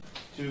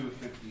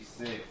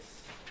256.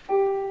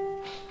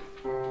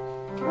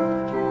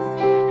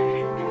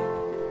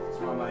 It's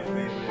one of my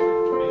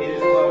favorite. It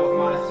is well with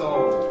my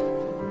soul.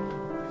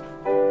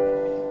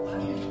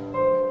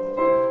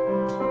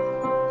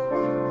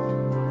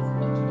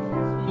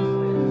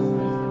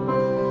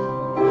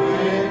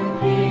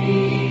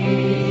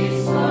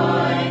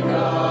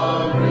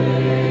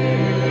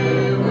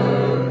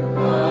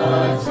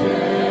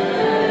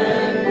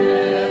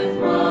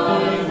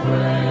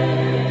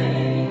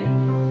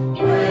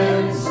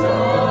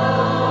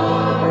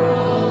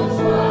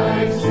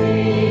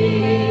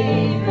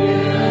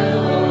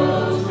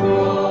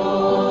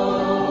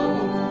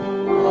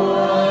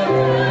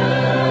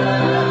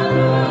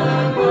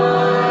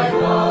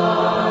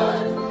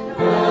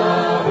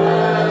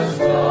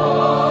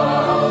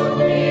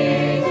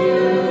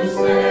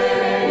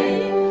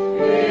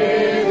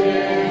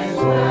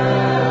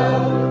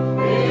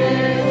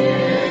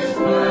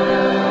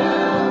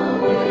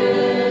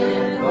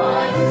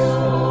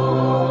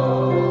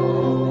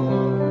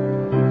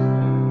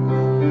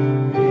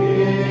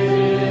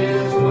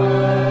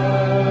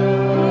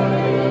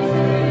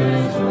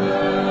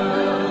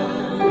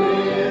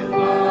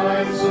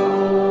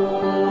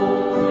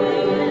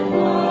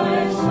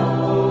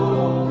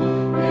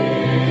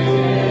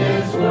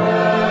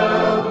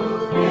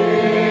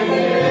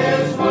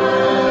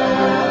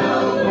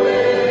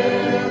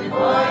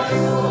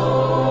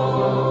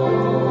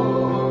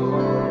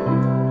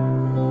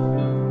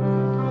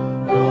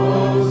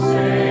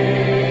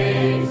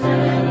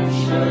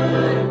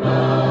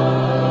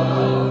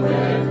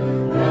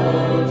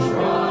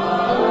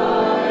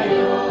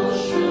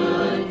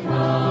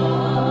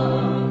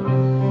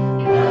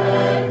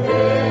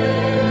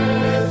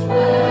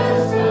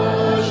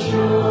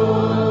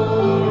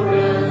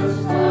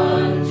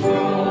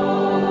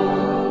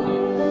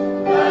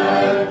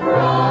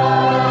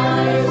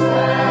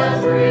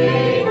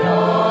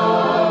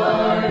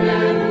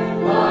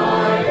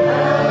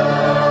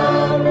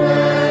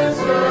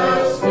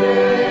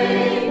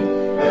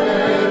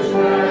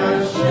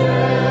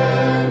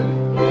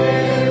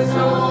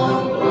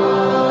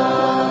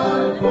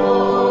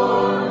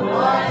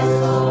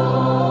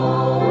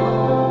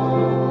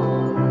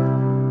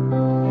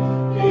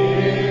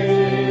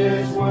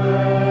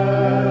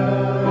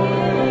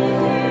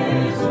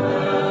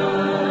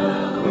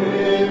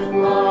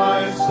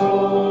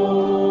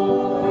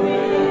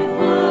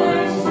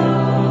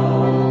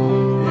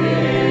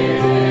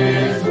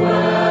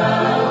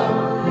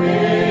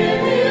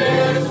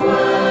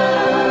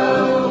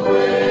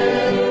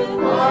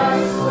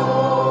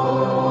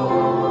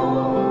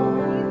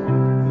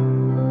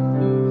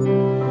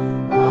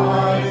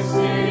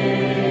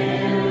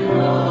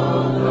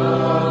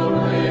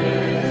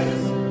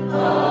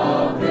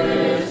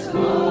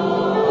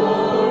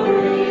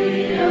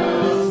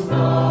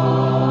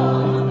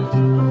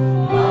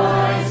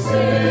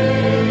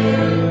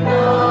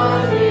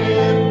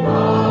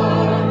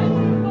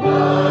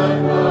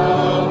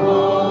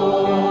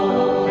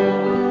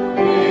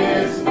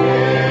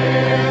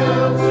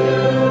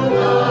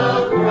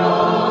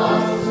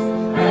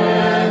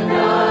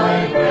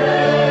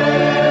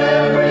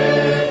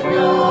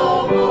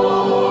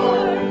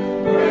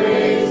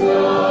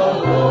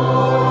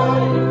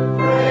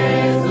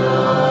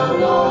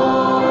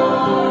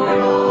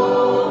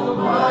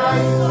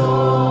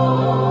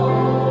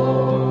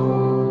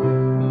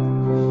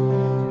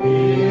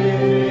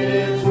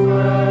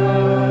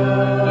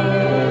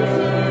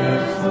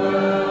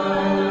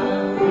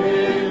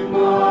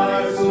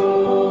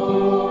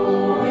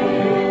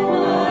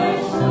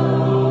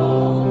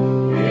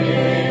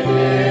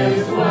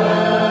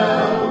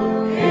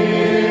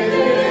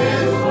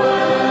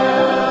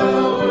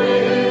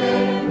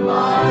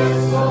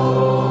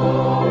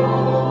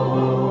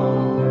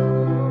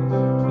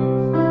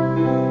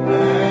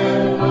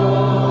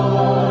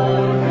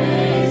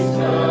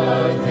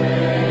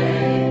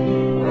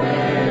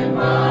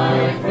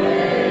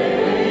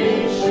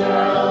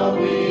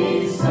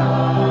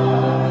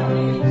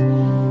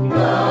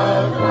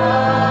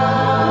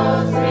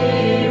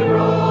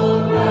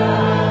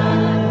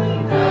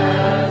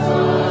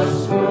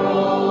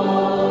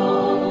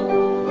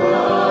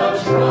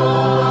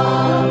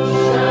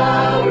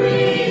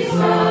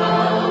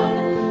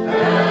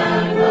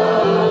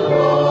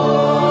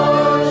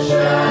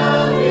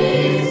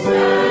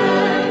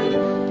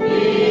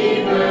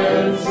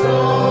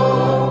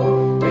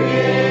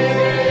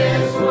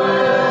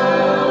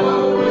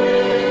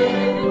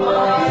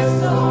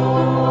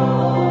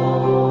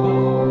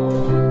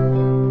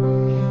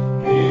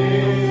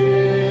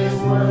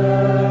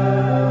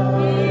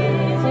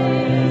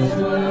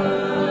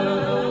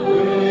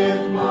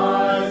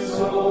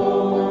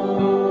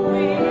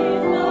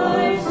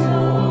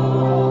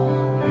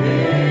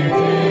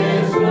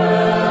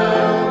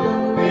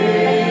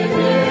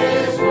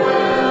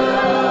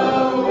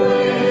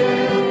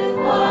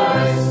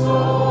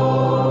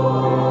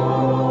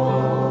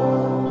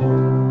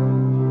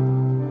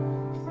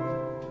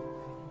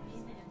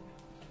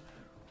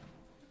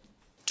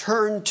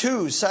 Turn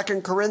to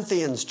 2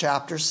 Corinthians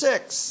chapter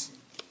 6.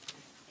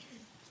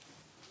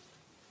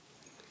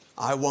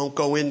 I won't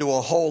go into a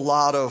whole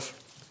lot of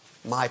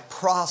my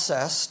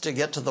process to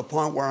get to the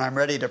point where I'm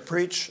ready to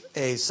preach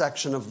a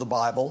section of the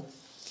Bible.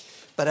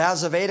 But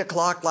as of 8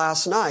 o'clock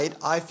last night,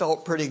 I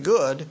felt pretty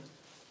good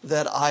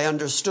that I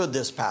understood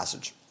this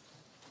passage.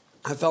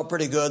 I felt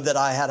pretty good that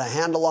I had a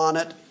handle on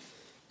it,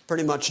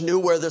 pretty much knew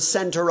where the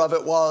center of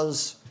it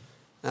was,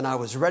 and I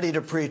was ready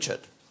to preach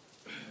it.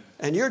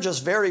 And you're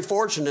just very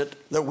fortunate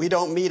that we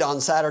don't meet on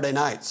Saturday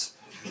nights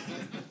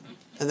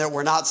and that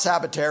we're not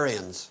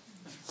Sabbatarians.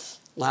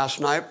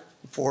 Last night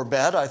before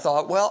bed, I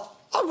thought, well,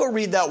 I'll go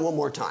read that one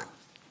more time.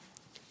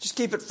 Just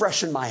keep it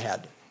fresh in my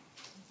head.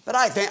 But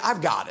I think I've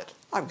got it.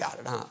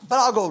 But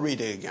I'll go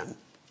read it again.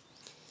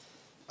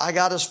 I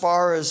got as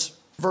far as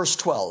verse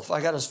 12.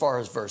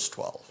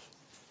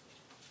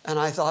 And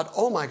I thought,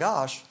 oh my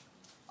gosh,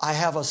 I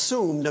have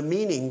assumed a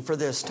meaning for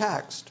this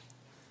text.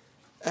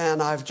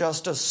 And I've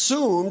just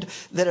assumed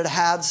that it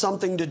had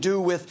something to do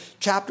with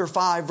chapter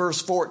 5,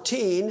 verse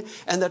 14,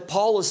 and that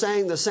Paul is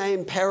saying the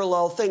same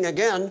parallel thing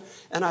again.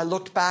 And I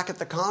looked back at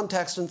the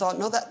context and thought,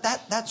 no,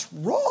 that's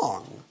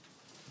wrong.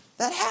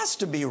 That has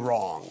to be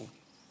wrong.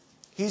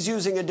 He's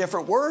using a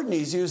different word, and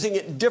he's using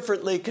it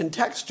differently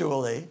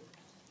contextually.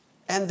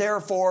 And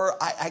therefore,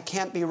 I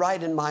can't be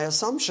right in my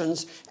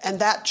assumptions. And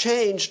that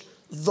changed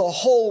the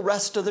whole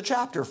rest of the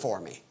chapter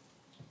for me.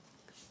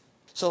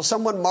 So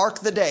someone mark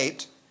the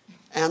date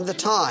and the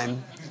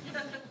time,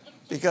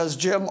 because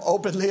Jim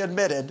openly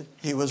admitted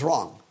he was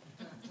wrong.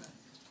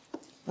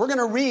 We're going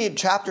to read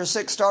chapter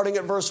 6 starting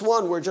at verse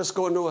 1. We're just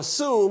going to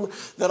assume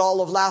that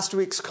all of last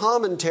week's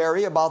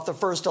commentary about the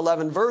first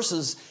 11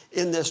 verses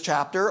in this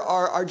chapter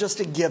are just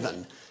a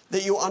given,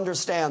 that you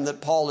understand that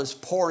Paul is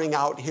pouring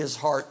out his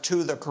heart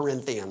to the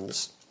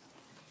Corinthians.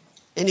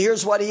 And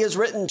here's what he has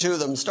written to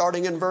them,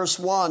 starting in verse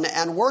 1.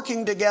 And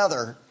working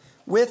together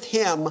with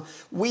him,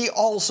 we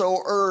also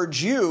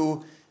urge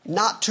you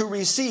not to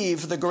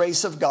receive the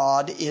grace of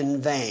God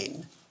in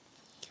vain.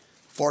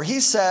 For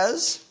he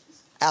says,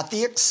 at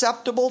the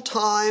acceptable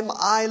time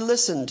I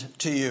listened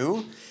to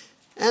you,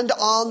 and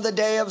on the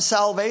day of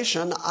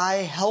salvation I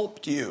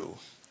helped you.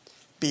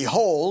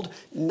 Behold,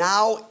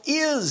 now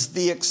is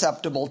the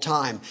acceptable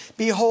time.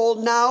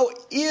 Behold, now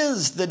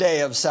is the day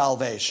of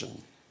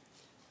salvation.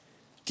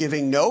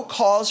 Giving no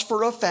cause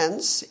for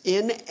offense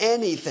in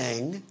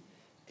anything,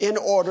 in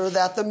order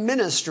that the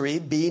ministry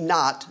be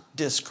not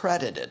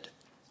discredited.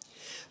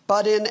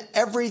 But in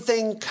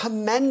everything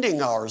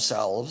commending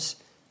ourselves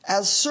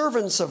as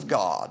servants of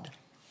God,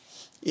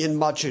 in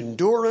much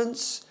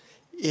endurance,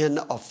 in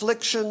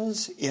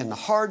afflictions, in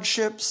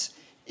hardships,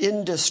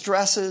 in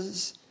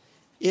distresses,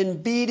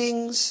 in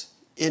beatings,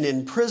 in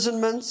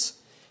imprisonments,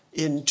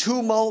 in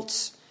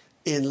tumults,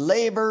 in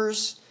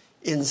labors,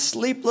 in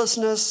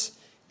sleeplessness,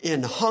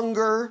 in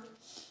hunger,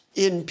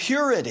 in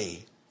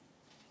purity,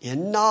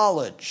 in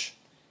knowledge,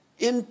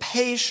 in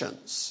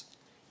patience,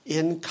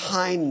 in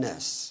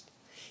kindness,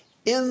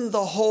 in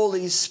the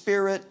Holy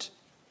Spirit,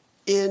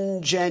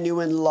 in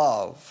genuine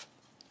love,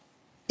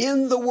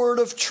 in the word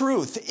of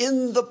truth,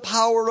 in the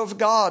power of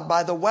God,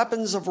 by the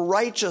weapons of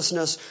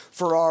righteousness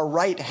for our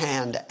right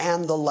hand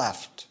and the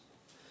left,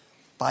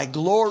 by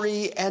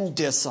glory and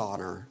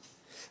dishonor,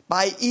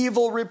 by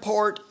evil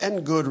report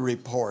and good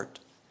report,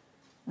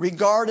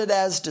 regarded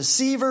as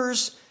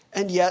deceivers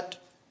and yet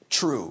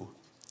true,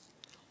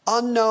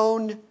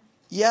 unknown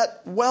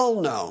yet well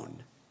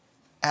known,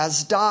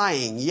 as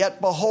dying, yet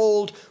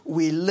behold,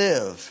 we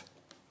live,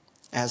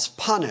 as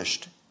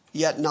punished,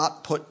 yet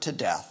not put to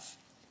death,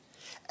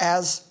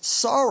 as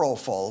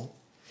sorrowful,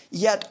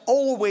 yet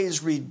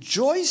always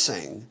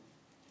rejoicing,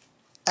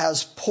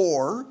 as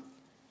poor,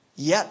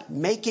 yet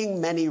making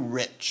many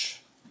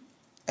rich,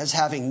 as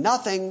having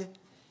nothing,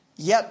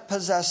 yet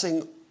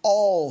possessing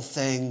all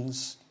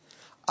things.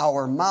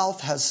 Our mouth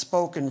has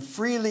spoken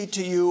freely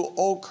to you,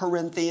 O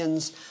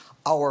Corinthians.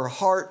 Our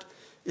heart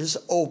is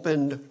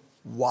opened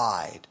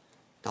wide.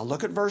 Now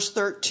look at verse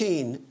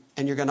 13,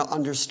 and you're going to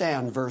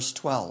understand verse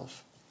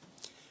 12.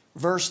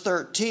 Verse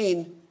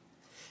 13,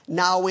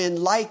 now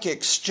in like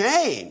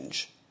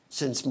exchange,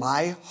 since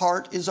my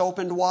heart is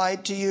opened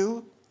wide to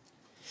you,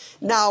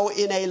 now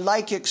in a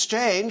like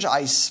exchange,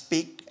 I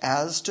speak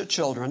as to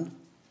children,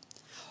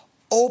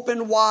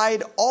 open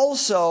wide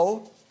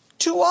also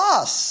to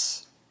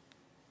us.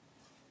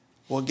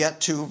 We'll get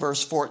to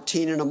verse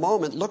 14 in a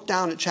moment. Look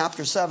down at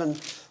chapter 7,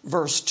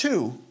 verse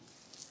 2.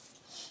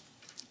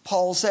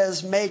 Paul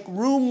says, make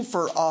room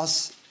for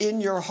us in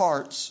your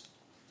hearts.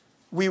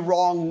 We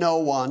wronged no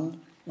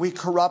one. We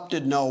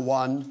corrupted no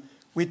one.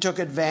 We took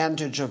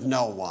advantage of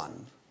no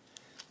one.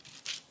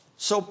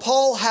 So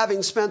Paul,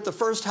 having spent the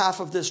first half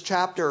of this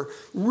chapter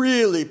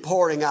really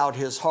pouring out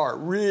his heart,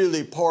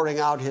 really pouring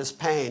out his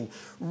pain,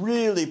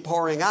 really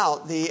pouring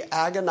out the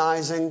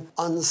agonizing,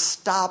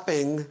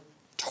 unstopping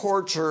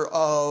torture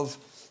of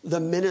the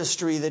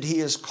ministry that he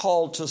is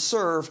called to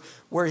serve,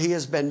 where he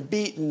has been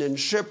beaten and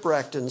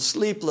shipwrecked and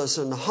sleepless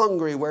and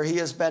hungry, where he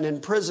has been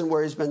in prison,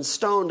 where he's been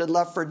stoned and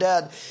left for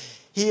dead.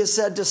 He has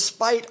said,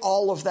 despite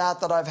all of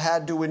that I've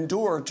had to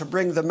endure to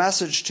bring the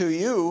message to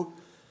you,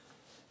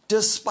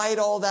 despite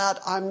all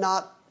that, I'm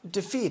not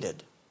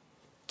defeated.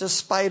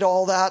 Despite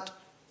all that,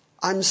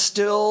 I'm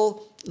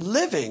still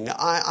living.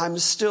 I'm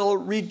still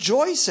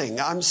rejoicing.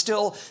 I'm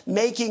still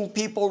making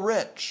people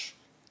rich.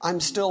 I'm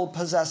still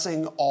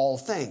possessing all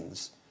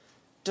things,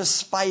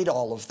 despite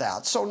all of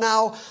that. So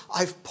now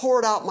I've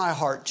poured out my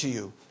heart to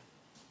you.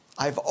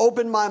 I've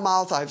opened my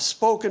mouth. I've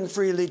spoken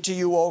freely to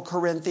you, O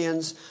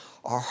Corinthians.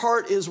 Our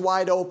heart is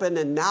wide open,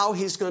 and now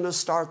he's going to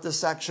start the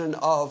section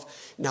of,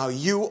 now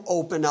you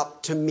open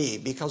up to me.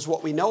 Because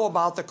what we know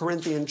about the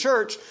Corinthian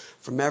church,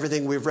 from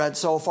everything we've read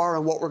so far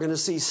and what we're going to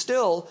see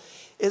still,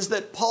 is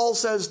that Paul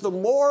says, the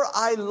more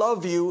I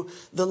love you,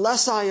 the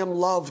less I am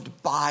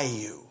loved by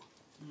you.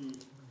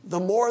 The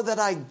more that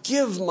I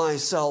give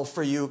myself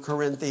for you,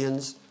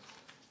 Corinthians,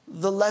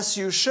 the less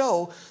you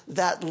show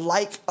that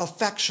like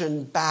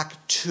affection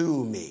back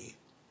to me.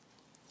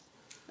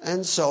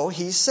 And so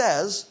he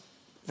says,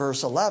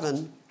 verse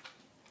 11,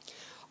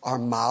 our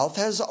mouth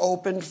has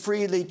opened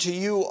freely to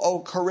you,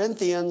 O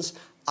Corinthians.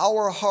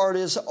 Our heart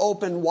is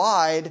open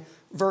wide.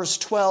 Verse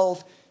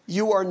 12,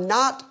 you are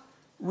not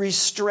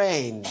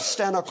restrained.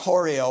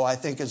 Stenochorio, I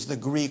think, is the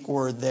Greek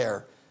word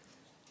there.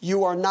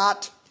 You are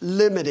not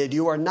limited.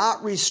 You are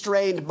not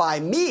restrained by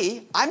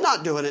me. I'm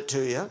not doing it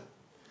to you.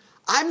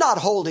 I'm not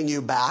holding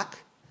you back.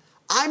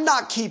 I'm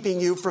not keeping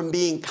you from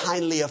being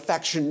kindly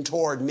affectioned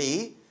toward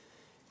me.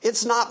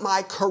 It's not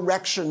my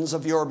corrections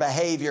of your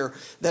behavior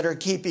that are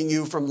keeping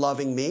you from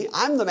loving me.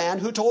 I'm the man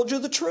who told you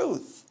the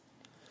truth.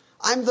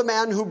 I'm the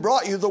man who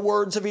brought you the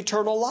words of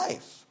eternal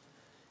life.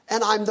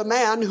 And I'm the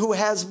man who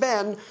has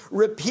been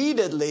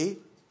repeatedly,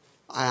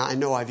 I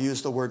know I've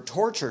used the word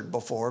tortured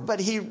before, but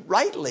he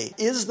rightly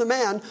is the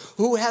man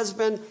who has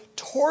been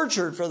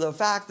tortured for the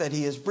fact that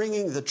he is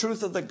bringing the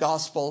truth of the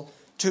gospel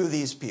to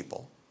these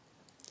people.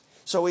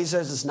 So he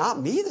says, it's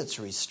not me that's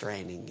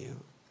restraining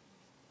you.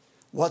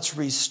 What's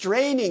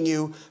restraining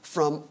you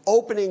from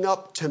opening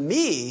up to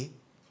me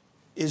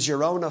is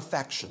your own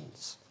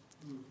affections.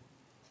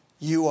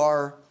 You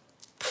are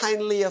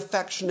kindly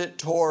affectionate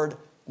toward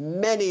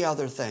many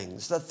other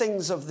things, the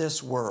things of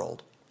this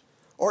world,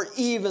 or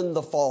even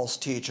the false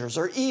teachers,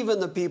 or even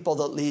the people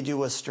that lead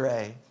you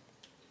astray.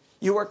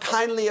 You are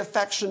kindly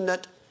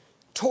affectionate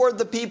toward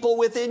the people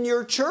within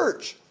your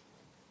church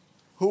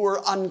who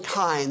are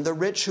unkind, the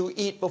rich who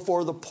eat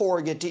before the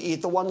poor get to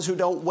eat, the ones who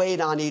don't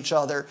wait on each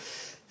other,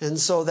 and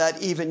so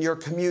that even your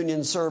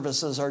communion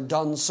services are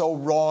done so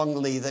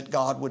wrongly that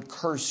God would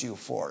curse you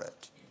for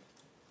it.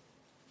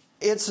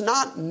 It's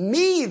not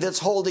me that's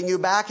holding you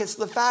back. It's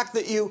the fact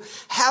that you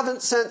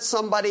haven't sent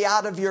somebody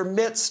out of your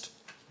midst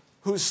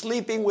who's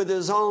sleeping with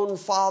his own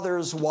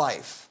father's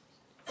wife.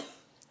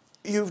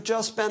 You've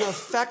just been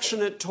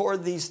affectionate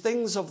toward these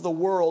things of the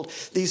world,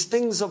 these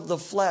things of the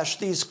flesh,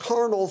 these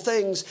carnal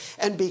things.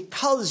 And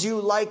because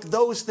you like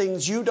those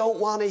things, you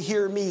don't want to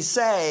hear me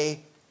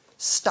say,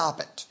 stop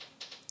it.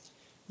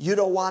 You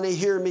don't want to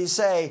hear me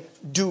say,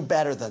 do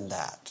better than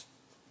that.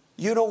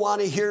 You don't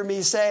want to hear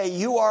me say,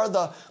 you are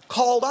the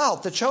called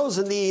out, the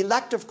chosen, the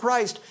elect of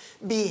Christ.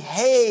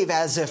 Behave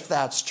as if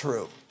that's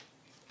true.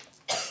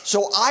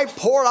 So I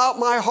pour out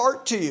my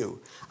heart to you.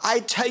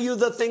 I tell you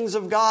the things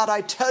of God.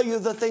 I tell you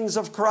the things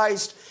of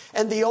Christ.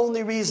 And the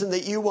only reason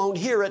that you won't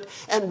hear it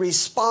and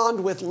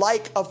respond with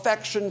like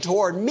affection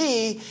toward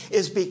me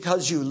is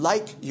because you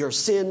like your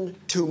sin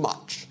too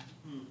much.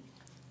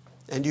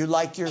 And you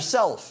like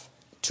yourself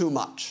too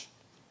much.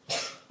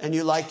 And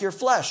you like your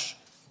flesh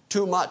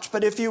too much.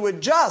 But if you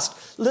would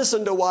just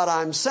listen to what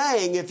I'm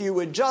saying, if you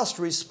would just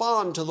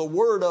respond to the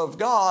Word of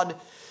God,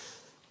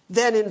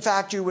 then in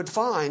fact you would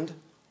find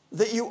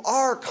that you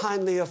are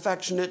kindly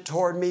affectionate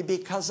toward me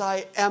because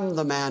I am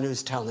the man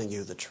who's telling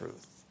you the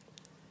truth.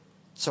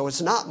 So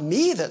it's not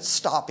me that's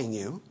stopping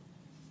you.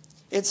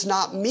 It's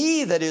not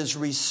me that is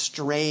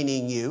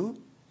restraining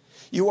you.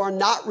 You are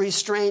not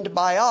restrained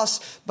by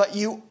us, but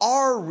you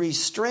are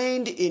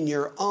restrained in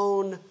your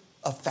own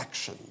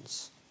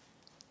affections.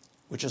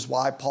 Which is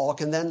why Paul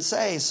can then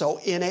say, so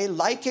in a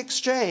like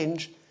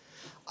exchange,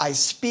 I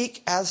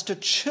speak as to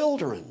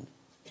children,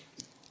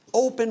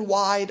 open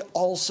wide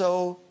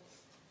also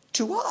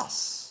to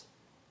us.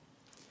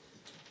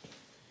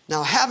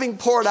 Now, having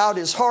poured out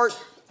his heart,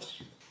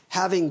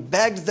 having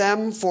begged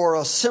them for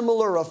a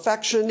similar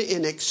affection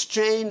in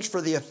exchange for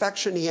the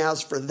affection he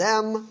has for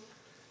them,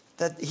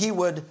 that he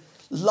would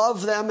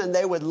love them and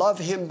they would love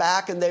him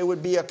back and they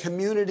would be a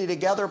community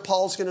together.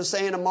 Paul's going to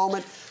say in a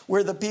moment,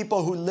 we're the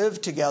people who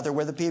live together.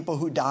 We're the people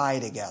who die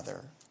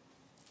together.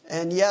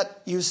 And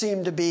yet you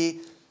seem to be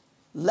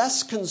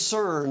less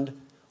concerned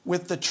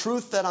with the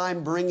truth that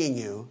I'm bringing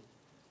you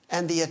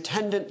and the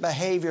attendant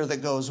behavior that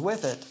goes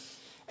with it.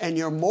 And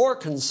you're more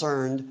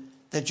concerned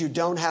that you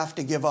don't have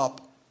to give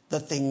up the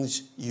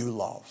things you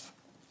love.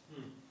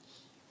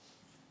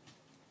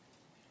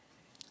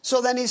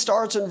 So then he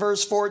starts in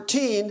verse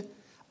 14,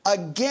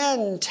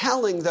 again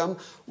telling them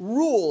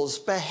rules,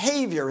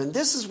 behavior. And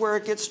this is where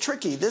it gets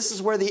tricky. This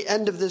is where the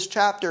end of this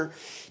chapter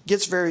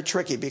gets very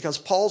tricky, because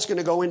Paul's going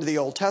to go into the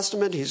Old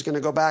Testament. He's going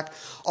to go back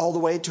all the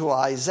way to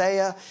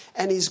Isaiah,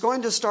 and he's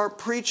going to start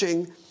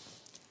preaching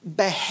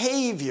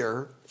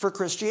behavior for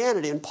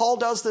Christianity. And Paul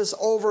does this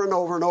over and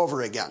over and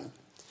over again.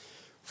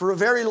 For a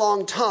very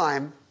long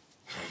time,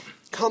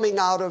 coming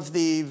out of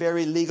the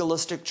very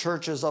legalistic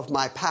churches of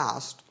my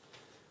past,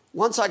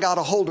 once I got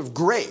a hold of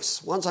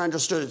grace, once I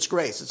understood it's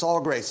grace, it's all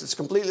grace, it's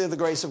completely the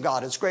grace of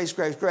God, it's grace,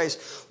 grace,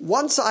 grace.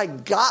 Once I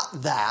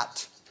got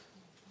that,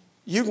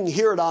 you can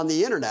hear it on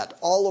the internet.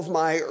 All of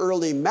my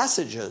early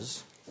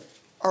messages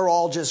are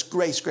all just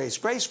grace, grace,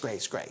 grace,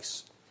 grace,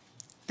 grace.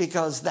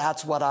 Because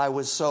that's what I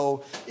was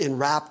so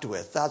enwrapped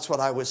with. That's what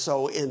I was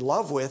so in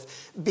love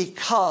with,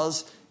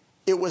 because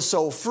it was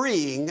so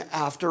freeing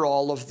after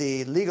all of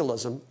the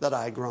legalism that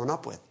I had grown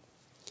up with.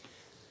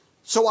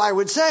 So I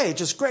would say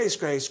just grace,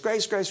 grace,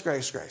 grace, grace,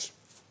 grace, grace.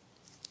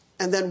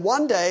 And then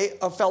one day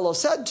a fellow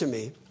said to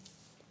me,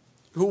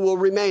 who will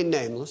remain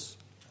nameless,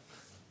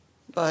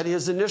 but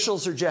his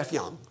initials are Jeff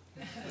Young.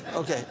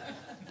 Okay,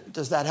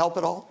 does that help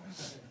at all?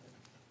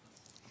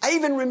 I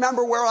even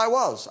remember where I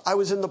was. I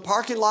was in the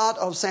parking lot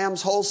of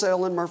Sam's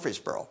Wholesale in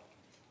Murfreesboro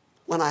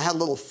when I had a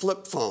little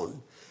flip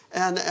phone.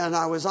 And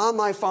I was on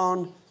my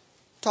phone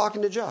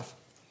talking to Jeff.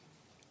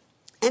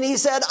 And he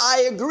said,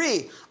 I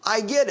agree.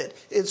 I get it.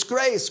 It's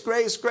grace,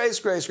 grace, grace,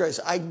 grace, grace.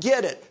 I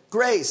get it.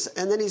 Grace.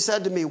 And then he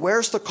said to me,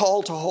 where's the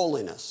call to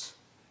holiness?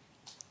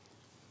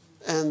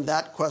 And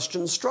that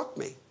question struck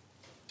me.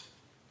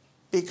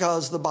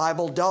 Because the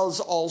Bible does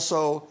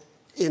also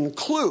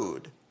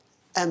include,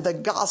 and the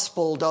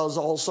gospel does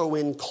also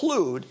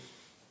include,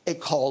 a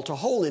call to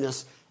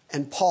holiness.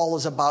 And Paul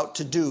is about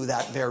to do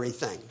that very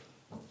thing.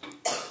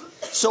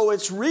 So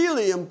it's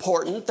really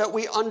important that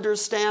we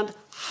understand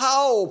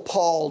how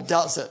Paul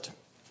does it.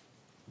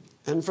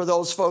 And for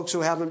those folks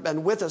who haven't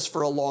been with us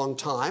for a long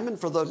time, and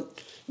for the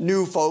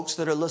new folks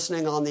that are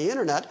listening on the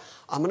internet,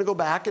 I'm going to go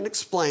back and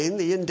explain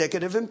the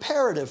indicative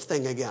imperative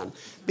thing again.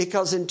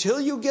 Because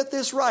until you get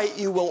this right,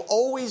 you will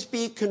always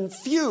be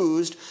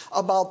confused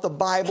about the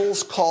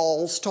Bible's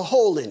calls to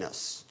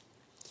holiness.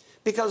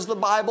 Because the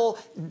Bible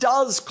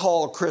does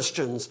call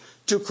Christians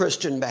to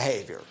Christian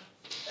behavior.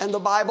 And the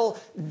Bible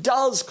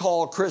does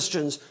call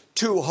Christians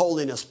to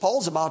holiness.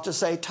 Paul's about to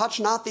say, touch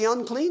not the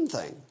unclean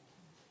thing.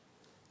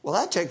 Well,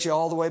 that takes you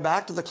all the way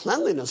back to the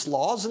cleanliness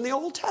laws in the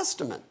Old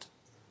Testament.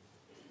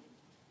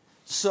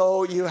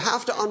 So you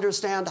have to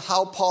understand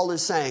how Paul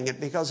is saying it,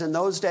 because in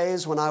those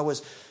days when I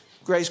was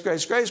grace,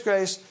 grace, grace,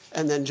 grace,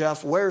 and then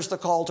Jeff, where's the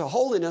call to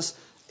holiness?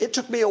 It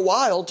took me a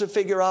while to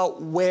figure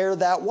out where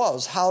that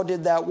was. How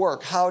did that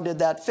work? How did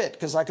that fit?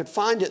 Because I could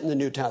find it in the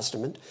New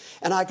Testament,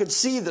 and I could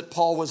see that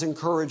Paul was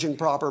encouraging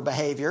proper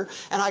behavior,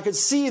 and I could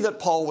see that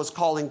Paul was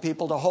calling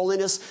people to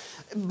holiness.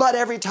 But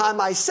every time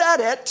I said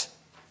it,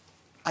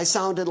 I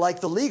sounded like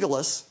the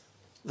legalist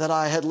that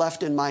I had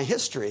left in my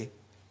history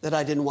that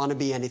I didn't want to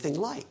be anything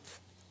like.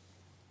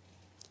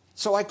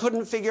 So I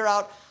couldn't figure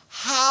out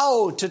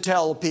how to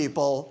tell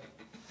people,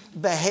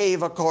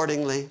 behave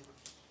accordingly,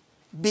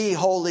 be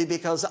holy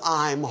because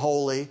I'm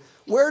holy.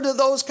 Where do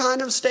those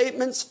kind of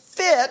statements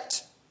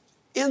fit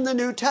in the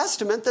New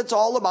Testament that's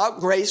all about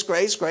grace,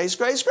 grace, grace,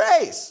 grace,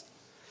 grace?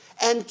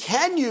 And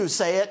can you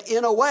say it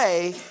in a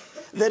way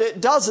that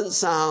it doesn't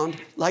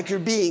sound like you're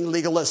being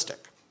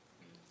legalistic?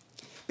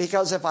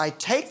 Because if I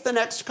take the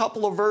next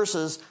couple of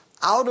verses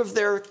out of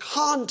their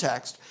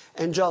context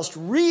and just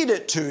read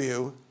it to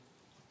you,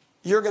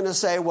 you're going to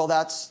say, well,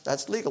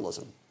 that's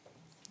legalism.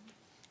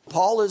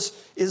 Paul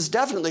is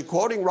definitely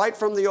quoting right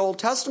from the Old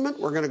Testament.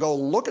 We're going to go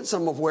look at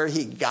some of where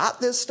he got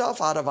this stuff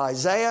out of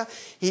Isaiah.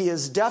 He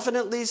is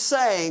definitely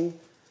saying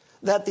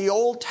that the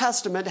Old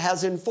Testament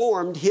has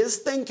informed his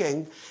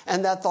thinking,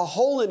 and that the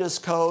holiness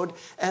code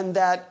and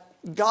that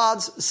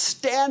God's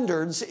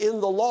standards in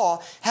the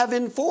law have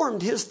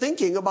informed his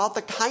thinking about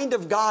the kind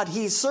of God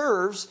he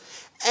serves,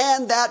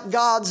 and that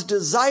God's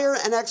desire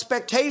and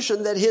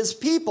expectation that his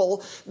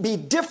people be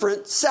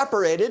different,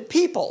 separated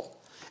people.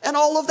 And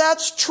all of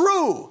that's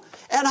true.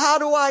 And how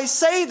do I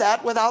say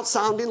that without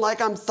sounding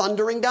like I'm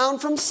thundering down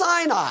from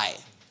Sinai?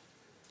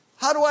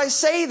 How do I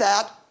say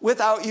that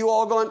without you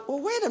all going,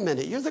 well, wait a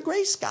minute, you're the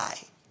grace guy.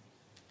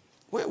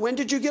 When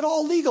did you get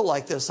all legal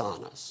like this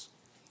on us?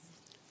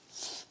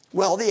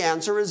 Well, the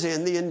answer is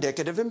in the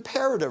indicative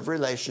imperative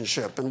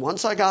relationship. And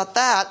once I got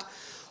that,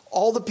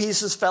 all the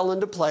pieces fell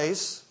into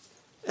place.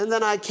 And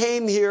then I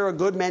came here a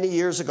good many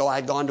years ago.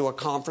 I'd gone to a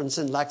conference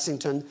in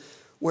Lexington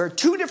where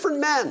two different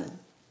men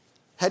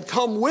had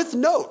come with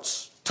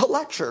notes to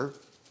lecture,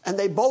 and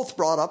they both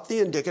brought up the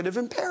indicative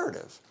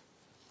imperative.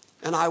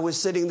 And I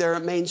was sitting there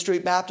at Main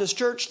Street Baptist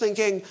Church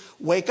thinking,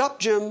 wake up,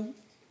 Jim.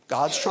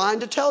 God's trying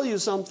to tell you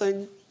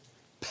something.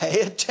 Pay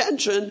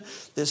attention.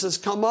 This has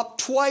come up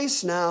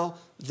twice now.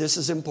 This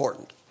is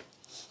important.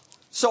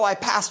 So I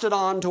passed it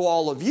on to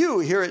all of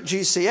you here at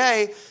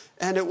GCA,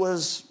 and it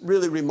was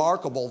really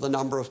remarkable, the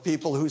number of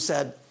people who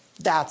said,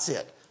 that's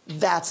it.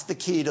 That's the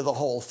key to the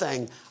whole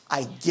thing.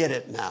 I get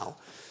it now.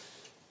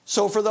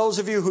 So for those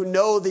of you who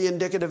know the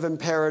indicative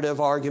imperative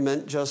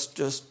argument,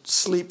 just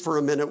sleep for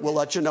a minute. We'll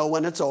let you know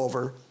when it's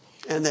over,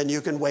 and then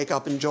you can wake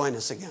up and join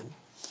us again.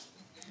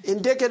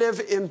 Indicative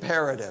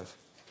imperative.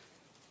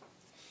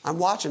 I'm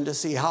watching to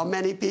see how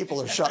many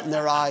people are shutting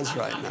their eyes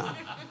right now.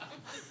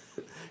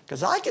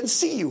 because I can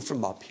see you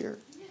from up here.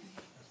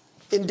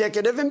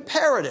 Indicative,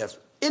 imperative.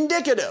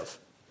 Indicative.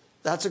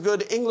 That's a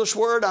good English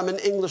word. I'm an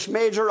English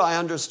major. I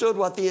understood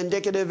what the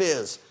indicative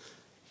is.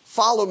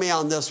 Follow me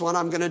on this one.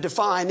 I'm going to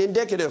define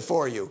indicative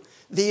for you.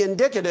 The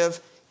indicative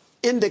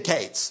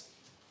indicates.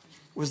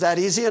 Was that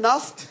easy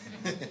enough?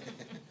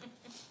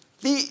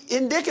 The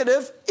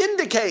indicative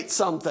indicates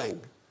something.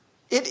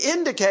 It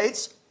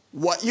indicates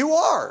what you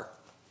are.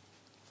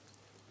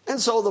 And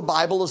so the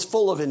Bible is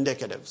full of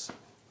indicatives.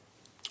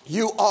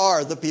 You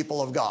are the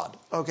people of God.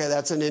 Okay,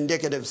 that's an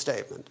indicative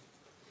statement.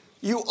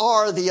 You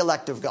are the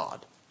elect of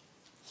God.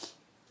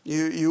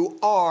 You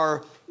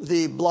are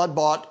the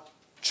blood-bought,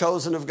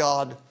 chosen of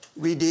God,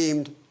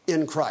 redeemed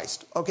in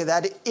Christ. Okay,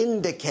 that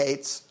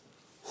indicates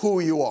who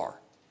you are.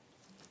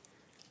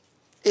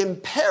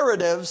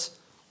 Imperatives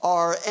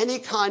are any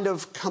kind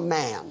of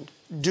command.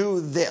 Do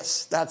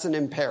this. That's an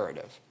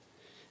imperative.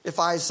 If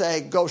I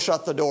say, go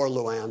shut the door,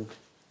 Luann,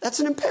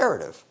 that's an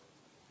imperative.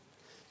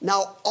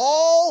 Now,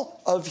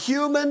 all of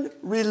human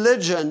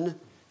religion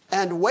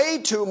and way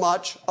too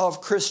much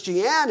of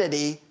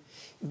Christianity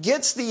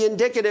gets the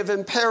indicative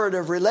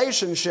imperative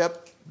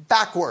relationship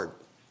backward.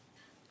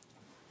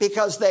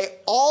 Because they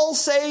all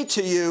say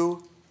to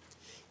you,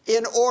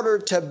 in order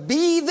to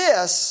be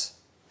this,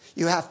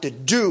 you have to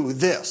do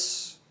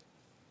this.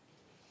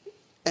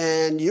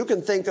 And you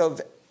can think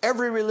of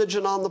every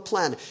religion on the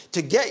planet.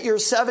 To get your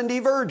 70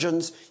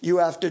 virgins, you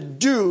have to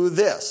do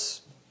this.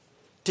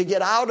 To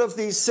get out of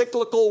the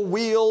cyclical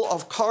wheel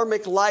of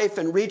karmic life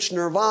and reach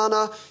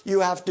nirvana, you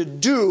have to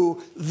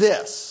do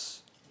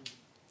this.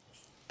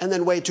 And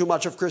then way too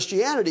much of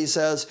Christianity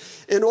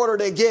says, in order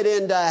to get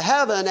into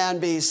heaven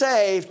and be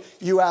saved,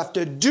 you have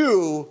to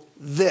do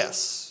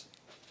this.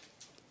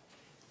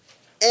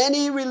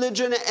 Any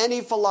religion,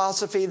 any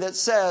philosophy that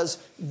says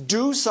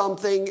do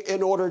something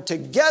in order to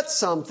get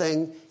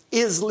something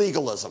is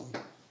legalism.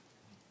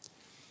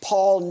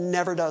 Paul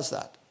never does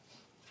that.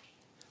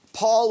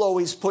 Paul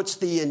always puts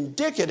the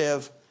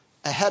indicative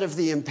ahead of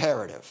the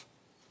imperative.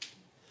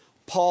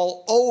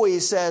 Paul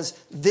always says,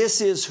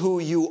 this is who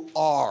you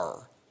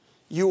are.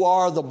 You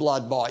are the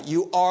blood-bought.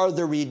 You are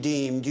the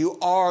redeemed. You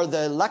are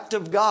the elect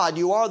of God.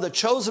 You are the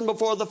chosen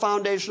before the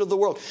foundation of the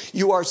world.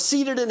 You are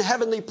seated in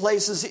heavenly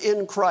places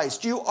in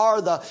Christ. You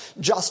are the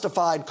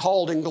justified,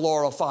 called, and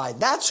glorified.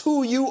 That's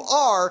who you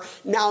are.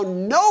 Now,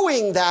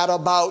 knowing that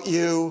about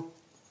you,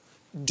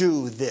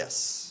 do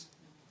this.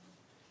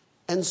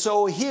 And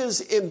so his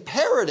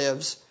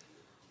imperatives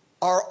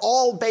are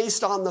all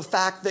based on the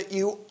fact that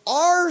you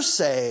are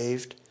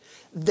saved,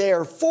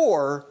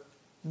 therefore,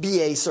 be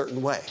a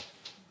certain way.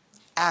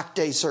 Act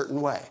a certain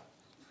way.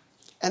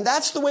 And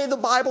that's the way the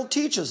Bible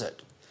teaches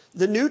it.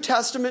 The New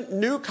Testament,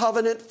 New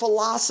Covenant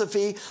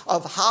philosophy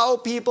of how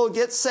people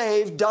get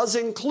saved does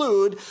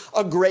include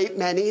a great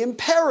many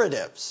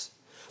imperatives.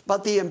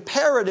 But the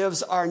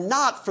imperatives are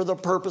not for the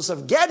purpose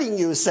of getting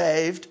you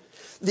saved.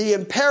 The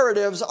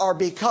imperatives are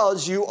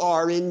because you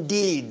are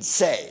indeed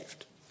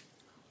saved.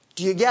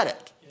 Do you get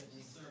it?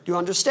 Do you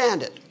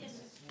understand it?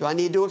 Do I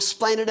need to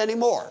explain it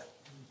anymore?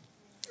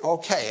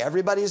 Okay,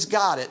 everybody's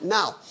got it.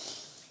 Now,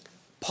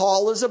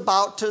 Paul is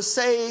about to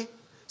say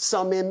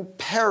some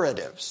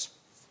imperatives.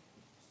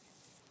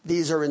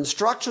 These are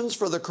instructions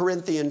for the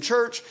Corinthian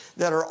church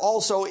that are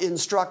also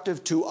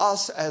instructive to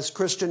us as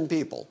Christian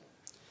people.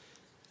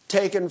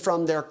 Taken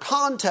from their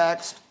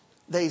context,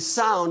 they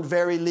sound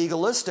very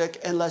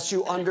legalistic unless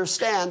you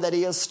understand that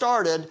he has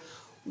started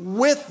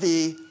with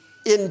the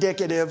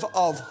indicative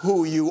of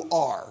who you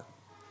are.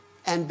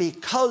 And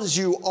because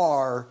you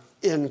are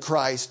in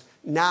Christ,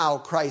 now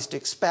Christ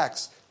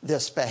expects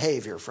this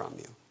behavior from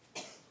you.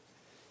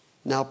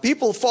 Now,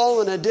 people fall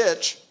in a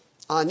ditch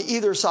on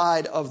either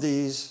side of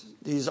these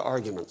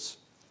arguments.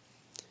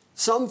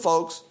 Some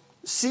folks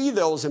see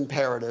those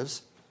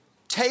imperatives,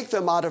 take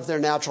them out of their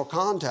natural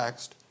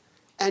context,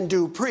 and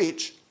do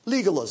preach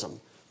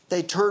legalism.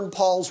 They turn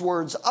Paul's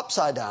words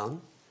upside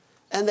down,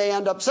 and they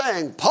end up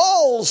saying,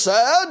 Paul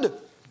said,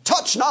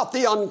 touch not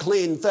the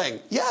unclean thing.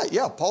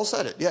 Yeah, Paul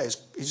said it. Yeah,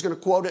 he's going to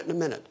quote it in a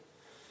minute.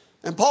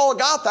 And Paul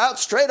got that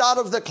straight out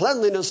of the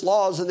cleanliness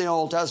laws in the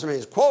Old Testament.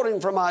 He's quoting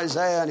from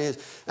Isaiah,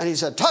 and he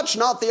said, touch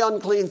not the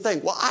unclean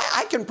thing. Well,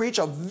 I can preach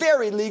a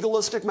very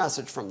legalistic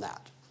message from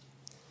that.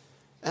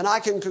 And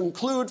I can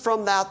conclude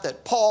from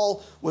that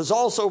Paul was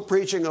also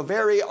preaching a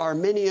very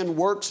Arminian,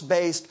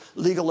 works-based,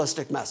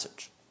 legalistic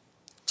message,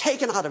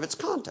 taken out of its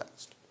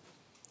context.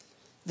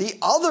 The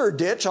other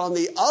ditch on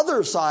the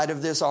other side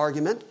of this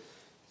argument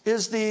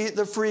is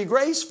the free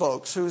grace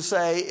folks who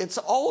say it's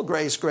all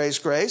grace, grace,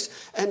 grace,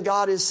 and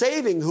God is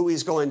saving who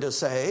he's going to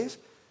save.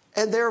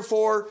 And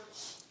therefore,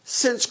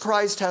 since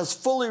Christ has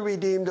fully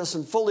redeemed us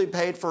and fully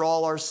paid for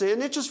all our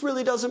sin, it just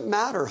really doesn't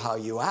matter how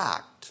you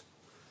act.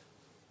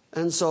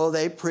 And so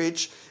they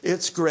preach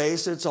it's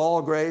grace, it's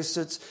all grace,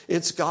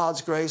 it's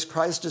God's grace,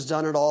 Christ has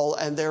done it all,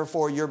 and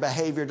therefore your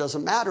behavior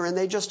doesn't matter. And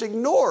they just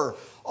ignore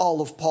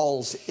all of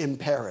Paul's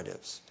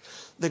imperatives.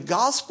 The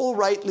gospel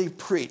rightly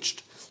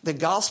preached, the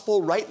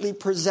gospel rightly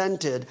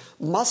presented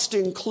must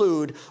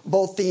include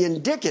both the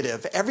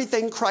indicative,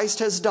 everything Christ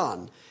has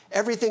done,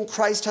 everything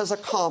Christ has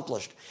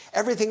accomplished,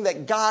 everything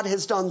that God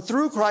has done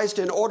through Christ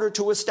in order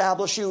to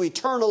establish you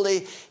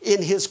eternally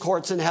in his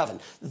courts in heaven.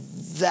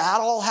 That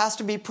all has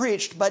to be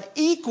preached, but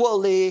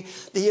equally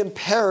the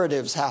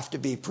imperatives have to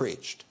be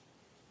preached.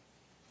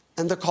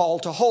 And the call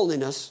to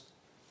holiness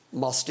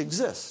must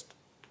exist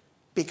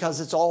because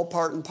it's all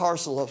part and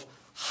parcel of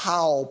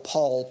how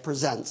Paul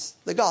presents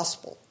the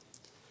gospel.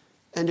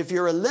 And if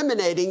you're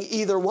eliminating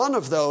either one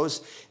of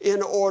those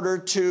in order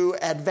to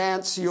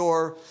advance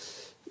your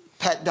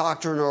pet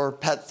doctrine or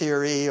pet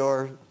theory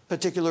or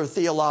particular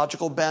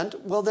theological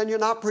bent, well, then you're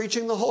not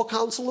preaching the whole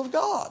counsel of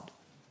God.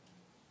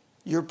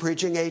 You're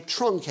preaching a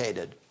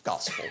truncated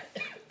gospel.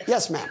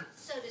 Yes, ma'am.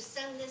 So to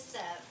sum this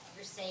up,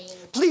 you're saying...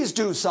 Please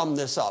do sum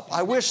this up.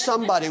 I wish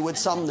somebody would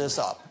sum this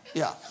up.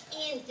 Yeah.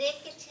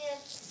 Indicative,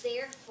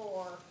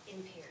 therefore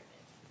imperative.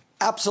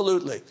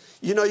 Absolutely.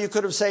 You know, you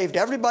could have saved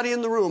everybody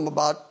in the room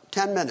about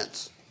 10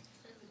 minutes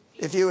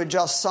if you had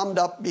just summed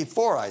up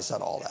before I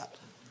said all that.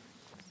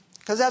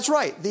 Because that's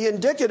right. The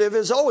indicative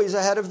is always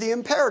ahead of the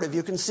imperative.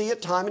 You can see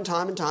it time and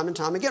time and time and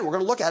time again. We're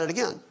going to look at it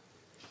again.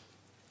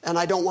 And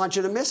I don't want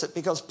you to miss it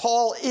because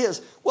Paul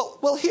is,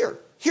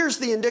 here's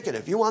the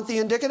indicative. You want the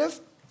indicative?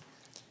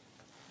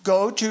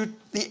 Go to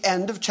the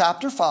end of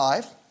chapter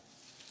 5.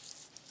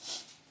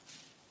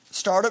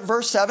 Start at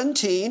verse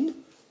 17.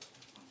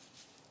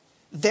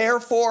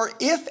 Therefore,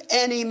 if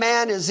any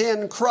man is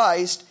in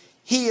Christ,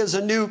 he is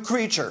a new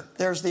creature.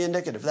 There's the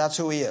indicative. That's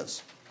who he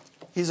is.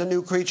 He's a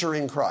new creature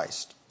in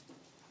Christ.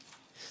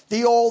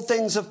 The old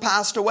things have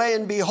passed away,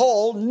 and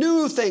behold,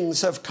 new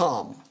things have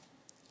come.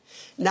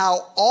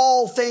 Now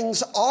all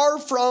things are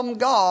from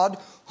God,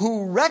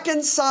 who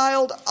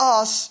reconciled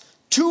us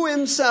to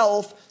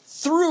himself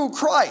through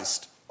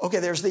Christ. Okay,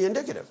 there's the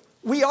indicative.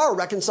 We are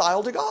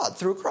reconciled to God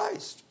through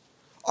Christ.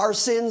 Our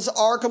sins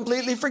are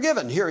completely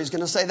forgiven. Here he's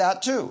going to say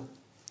that too.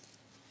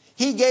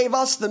 He gave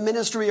us the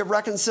ministry of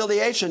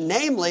reconciliation,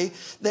 namely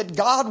that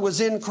God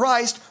was in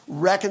Christ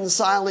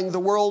reconciling the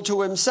world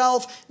to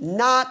himself,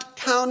 not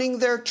counting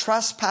their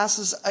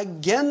trespasses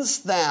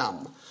against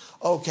them.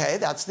 Okay,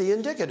 that's the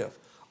indicative.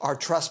 Our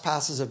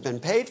trespasses have been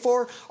paid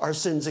for. Our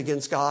sins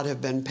against God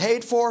have been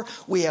paid for.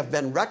 We have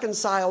been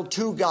reconciled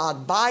to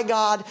God by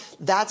God.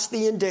 That's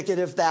the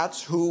indicative.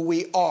 That's who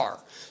we are.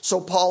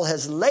 So Paul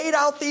has laid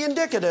out the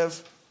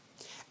indicative,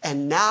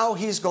 and now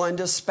he's going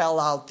to spell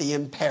out the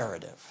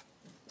imperative.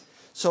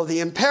 So the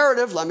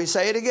imperative, let me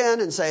say it again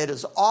and say it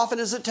as often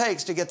as it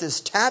takes to get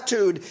this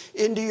tattooed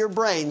into your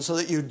brain so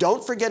that you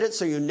don't forget it,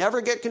 so you never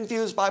get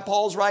confused by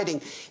Paul's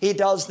writing. He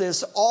does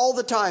this all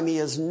the time. He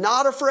is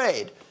not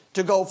afraid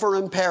to go for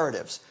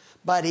imperatives,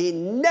 but he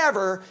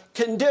never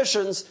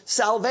conditions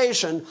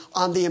salvation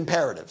on the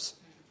imperatives.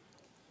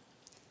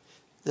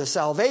 The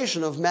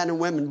salvation of men and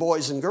women,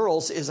 boys and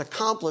girls, is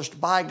accomplished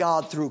by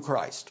God through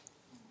Christ.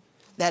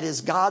 That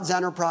is God's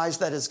enterprise.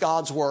 That is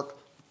God's work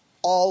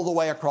all the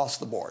way across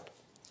the board.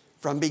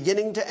 From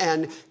beginning to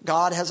end,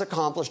 God has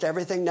accomplished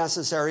everything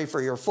necessary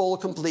for your full,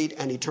 complete,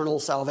 and eternal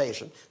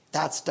salvation.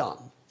 That's done.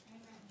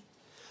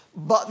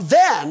 But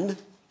then,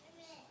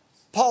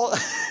 Paul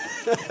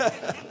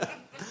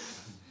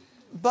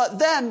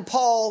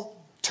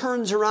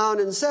turns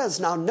around and says,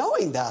 now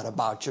knowing that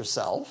about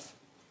yourself,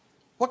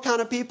 what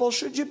kind of people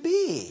should you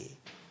be?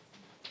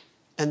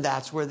 And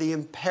that's where the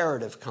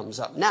imperative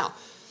comes up. Now,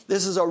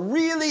 this is a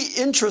really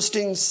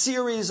interesting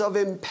series of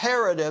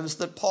imperatives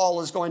that Paul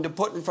is going to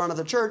put in front of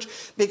the church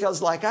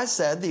because, like I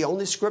said, the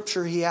only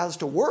scripture he has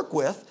to work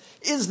with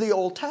is the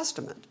Old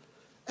Testament.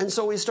 And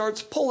so he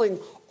starts pulling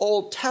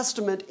Old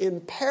Testament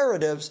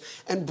imperatives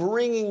and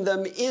bringing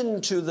them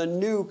into the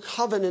new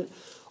covenant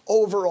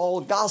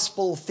overall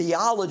gospel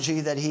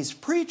theology that he's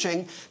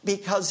preaching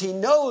because he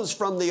knows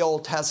from the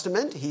Old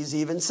Testament, he's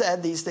even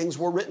said these things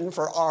were written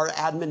for our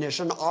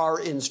admonition,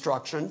 our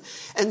instruction.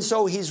 And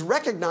so he's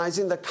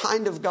recognizing the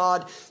kind of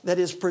God that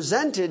is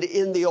presented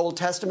in the Old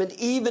Testament,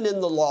 even in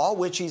the law,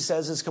 which he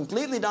says is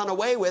completely done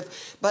away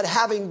with. But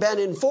having been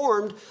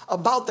informed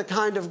about the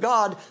kind of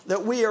God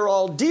that we are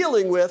all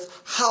dealing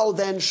with, how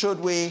then should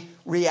we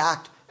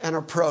react and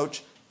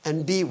approach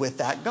and be with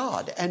that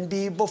God, and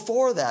be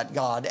before that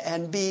God,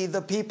 and be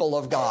the people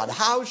of God?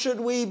 How should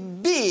we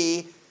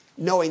be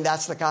knowing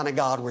that's the kind of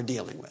God we're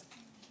dealing with?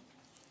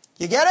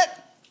 You get it?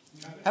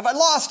 Have I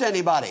lost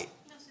anybody?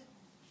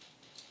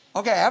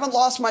 Okay, I haven't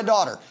lost my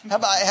daughter.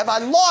 Have I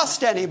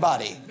lost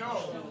anybody?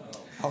 No.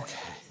 Okay.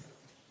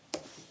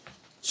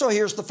 So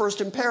here's the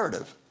first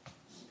imperative.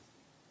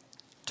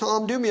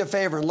 Tom, do me a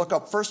favor and look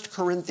up 1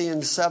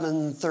 Corinthians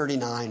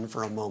 7:39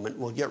 for a moment.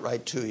 We'll get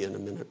right to you in a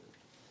minute.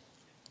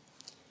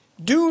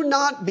 Do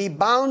not be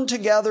bound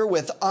together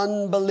with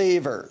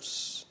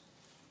unbelievers.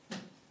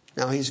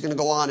 Now he's going to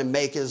go on and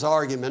make his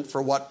argument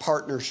for what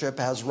partnership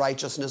has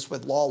righteousness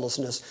with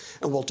lawlessness,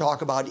 and we'll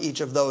talk about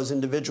each of those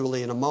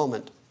individually in a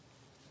moment.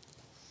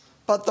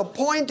 But the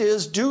point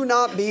is, do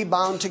not be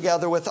bound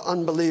together with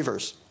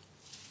unbelievers.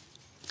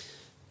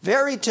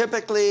 Very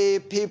typically,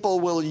 people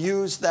will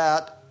use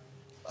that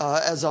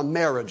as a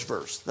marriage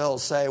verse. They'll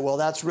say, well,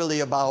 that's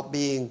really about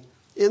being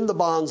in the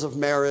bonds of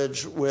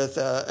marriage with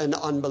an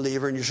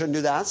unbeliever, and you shouldn't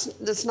do that.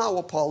 That's not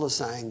what Paul is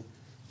saying,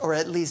 or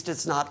at least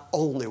it's not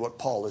only what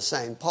Paul is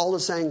saying. Paul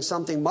is saying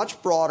something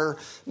much broader,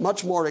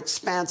 much more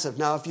expansive.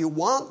 Now, if you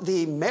want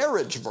the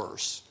marriage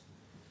verse,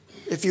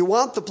 if you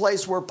want the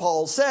place where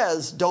Paul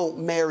says, don't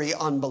marry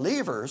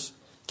unbelievers,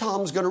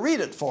 Tom's going to read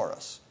it for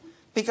us.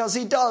 Because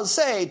he does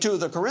say to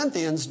the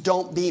Corinthians,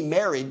 don't be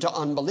married to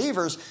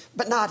unbelievers,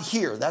 but not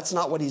here. That's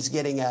not what he's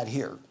getting at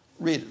here.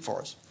 Read it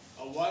for us.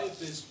 A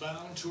wife is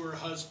bound to her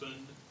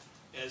husband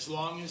as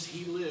long as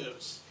he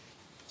lives,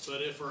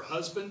 but if her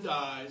husband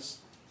dies,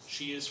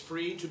 she is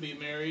free to be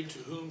married to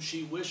whom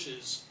she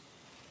wishes,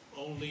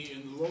 only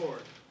in the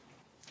Lord.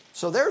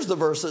 So there's the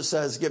verse that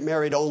says, get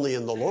married only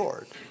in the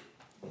Lord.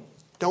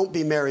 Don't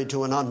be married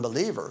to an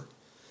unbeliever.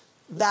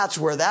 That's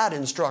where that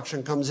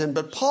instruction comes in.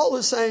 But Paul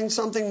is saying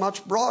something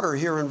much broader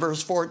here in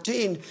verse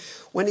 14.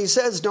 When he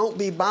says don't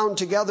be bound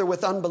together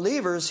with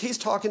unbelievers, he's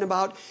talking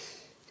about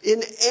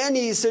in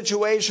any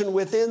situation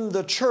within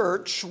the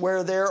church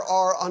where there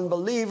are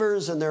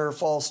unbelievers and there are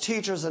false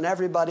teachers and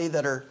everybody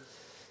that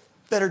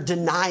are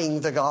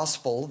denying the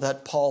gospel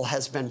that Paul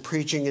has been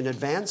preaching and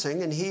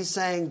advancing. And he's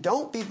saying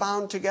don't be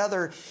bound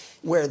together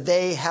where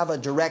they have a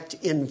direct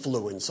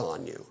influence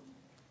on you.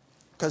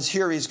 Because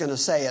here he's going to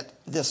say it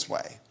this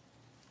way.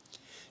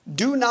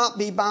 Do not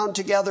be bound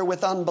together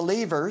with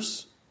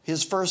unbelievers.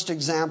 His first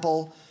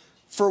example,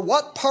 for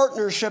what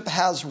partnership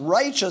has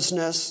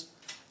righteousness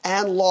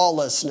and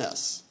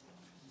lawlessness?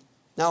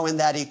 Now in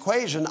that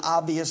equation,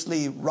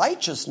 obviously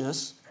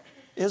righteousness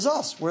is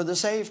us. We're the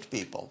saved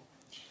people.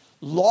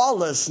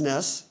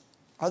 Lawlessness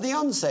are the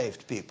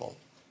unsaved people.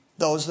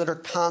 Those that are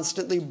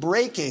constantly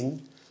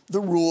breaking the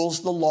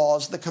rules, the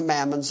laws, the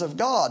commandments of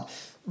God.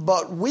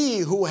 But we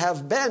who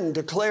have been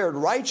declared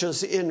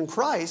righteous in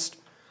Christ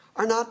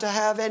are not to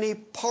have any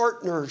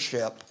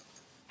partnership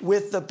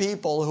with the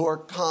people who are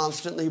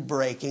constantly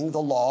breaking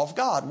the law of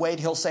God. Wait,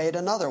 he'll say it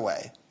another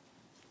way.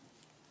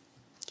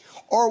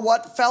 Or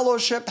what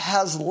fellowship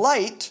has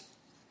light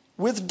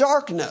with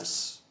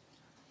darkness?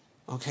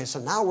 Okay, so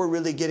now we're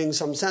really getting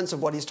some sense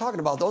of what he's talking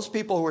about. Those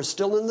people who are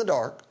still in the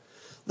dark,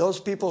 those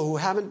people who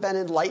haven't been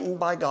enlightened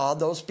by God,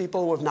 those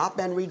people who have not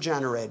been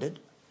regenerated.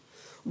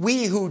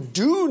 We who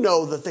do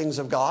know the things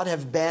of God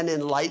have been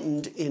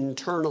enlightened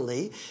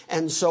internally,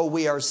 and so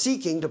we are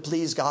seeking to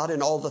please God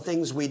in all the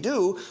things we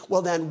do.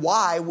 Well, then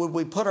why would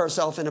we put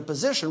ourselves in a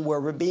position where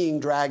we're being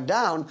dragged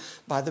down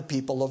by the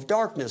people of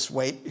darkness?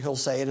 Wait, he'll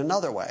say it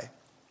another way.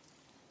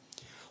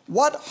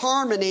 What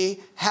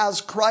harmony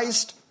has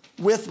Christ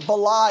with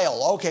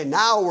Belial? Okay,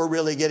 now we're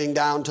really getting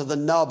down to the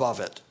nub of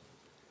it.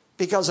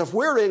 Because if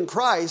we're in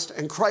Christ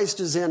and Christ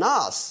is in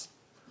us,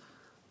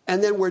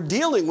 and then we're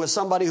dealing with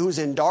somebody who's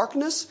in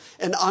darkness,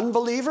 an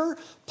unbeliever,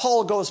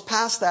 Paul goes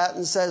past that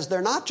and says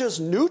they're not just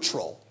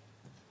neutral.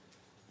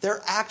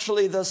 They're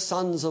actually the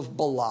sons of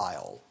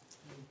Belial.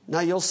 Now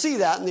you'll see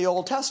that in the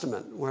Old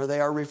Testament where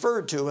they are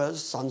referred to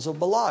as sons of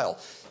Belial.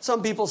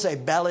 Some people say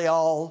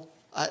Belial.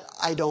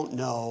 I don't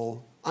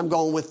know. I'm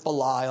going with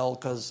Belial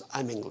because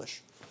I'm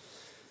English.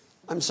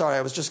 I'm sorry,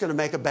 I was just going to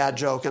make a bad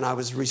joke and I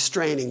was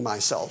restraining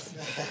myself.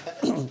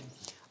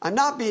 I'm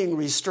not being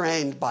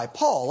restrained by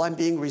Paul. I'm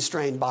being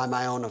restrained by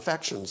my own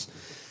affections.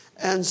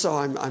 And so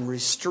I'm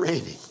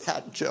restraining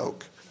that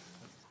joke.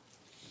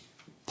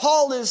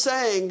 Paul is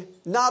saying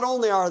not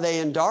only are they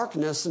in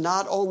darkness,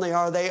 not only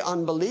are they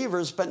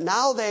unbelievers, but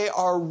now they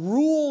are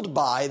ruled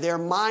by, their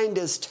mind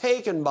is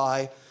taken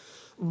by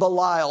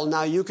Belial.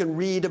 Now you can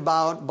read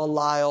about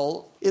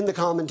Belial in the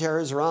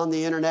commentaries or on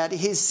the internet.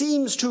 He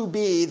seems to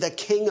be the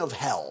king of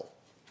hell.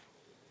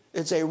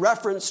 It's a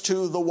reference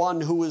to the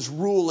one who is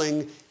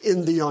ruling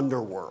in the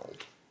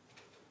underworld.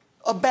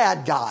 A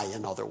bad guy,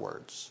 in other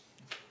words.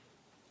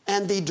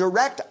 And the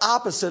direct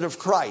opposite of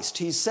Christ.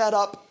 He's set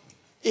up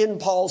in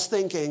Paul's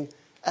thinking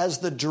as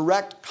the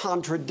direct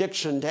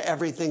contradiction to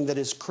everything that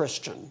is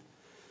Christian.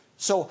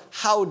 So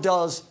how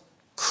does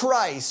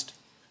Christ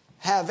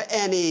have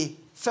any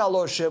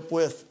fellowship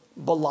with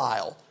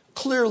Belial?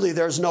 Clearly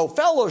there's no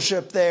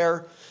fellowship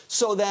there.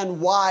 So then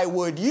why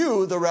would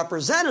you, the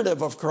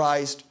representative of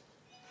Christ,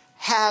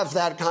 have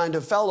that kind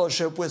of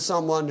fellowship with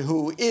someone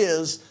who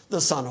is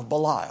the son of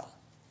Belial?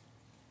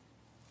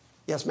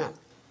 Yes, ma'am.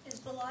 Is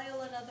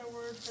Belial another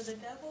word for the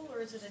devil,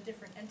 or is it a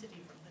different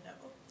entity from the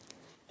devil?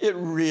 It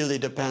really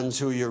depends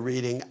who you're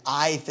reading.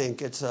 I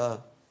think it's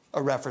a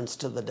reference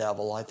to the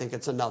devil. I think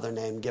it's another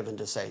name given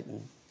to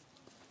Satan.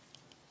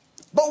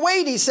 But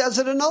wait, he says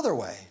it another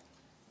way.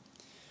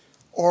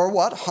 Or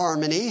what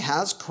harmony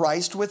has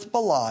Christ with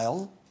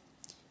Belial?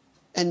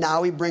 And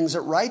now he brings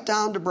it right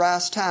down to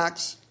brass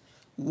tacks.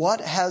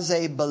 What has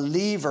a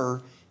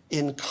believer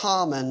in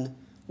common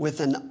with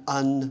an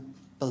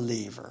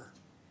unbeliever?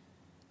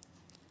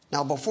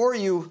 Now, before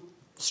you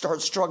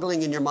start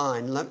struggling in your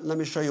mind, let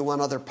me show you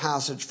one other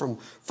passage from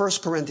 1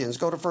 Corinthians.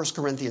 Go to 1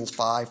 Corinthians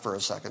 5 for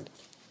a second.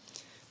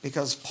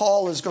 Because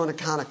Paul is going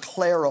to kind of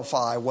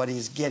clarify what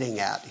he's getting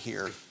at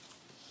here.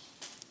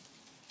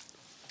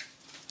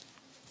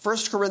 1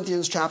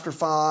 Corinthians chapter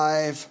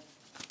 5,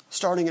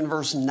 starting in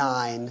verse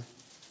 9.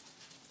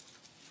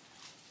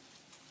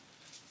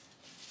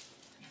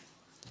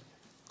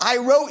 I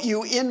wrote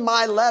you in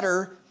my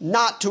letter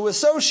not to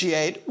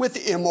associate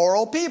with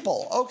immoral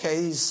people.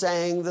 Okay, he's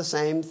saying the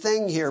same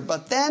thing here,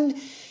 but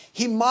then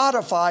he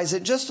modifies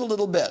it just a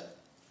little bit.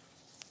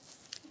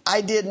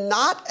 I did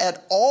not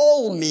at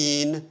all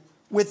mean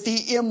with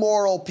the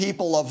immoral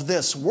people of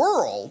this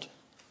world,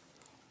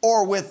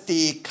 or with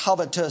the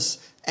covetous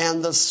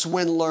and the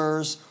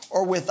swindlers,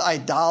 or with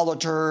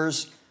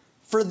idolaters,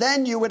 for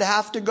then you would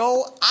have to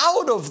go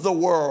out of the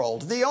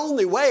world. The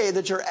only way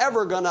that you're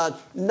ever going to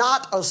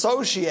not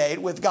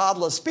associate with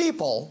godless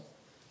people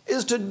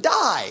is to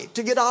die,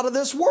 to get out of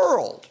this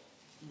world.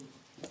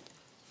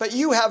 But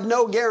you have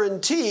no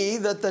guarantee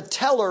that the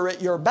teller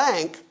at your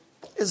bank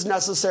is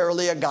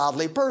necessarily a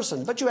godly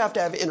person, but you have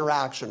to have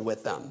interaction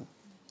with them.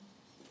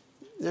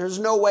 There's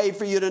no way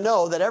for you to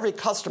know that every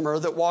customer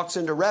that walks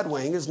into Red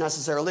Wing is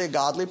necessarily a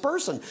godly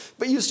person,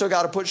 but you still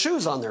got to put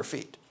shoes on their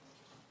feet,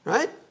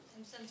 right?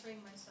 I'm censoring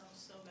myself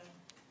so bad.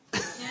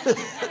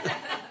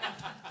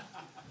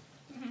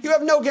 You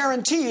have no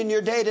guarantee in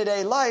your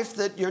day-to-day life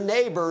that your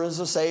neighbor is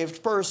a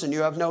saved person.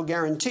 You have no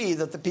guarantee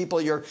that the people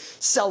you're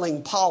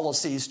selling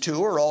policies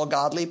to are all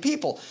godly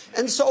people.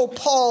 And so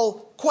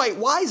Paul quite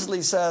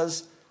wisely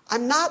says,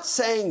 I'm not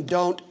saying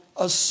don't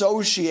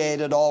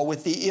associate at all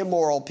with the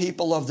immoral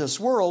people of this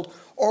world,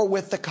 or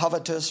with the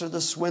covetous or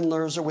the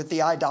swindlers or with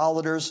the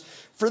idolaters,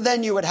 for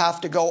then you would have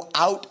to go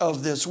out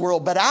of this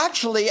world. But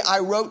actually, I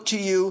wrote to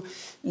you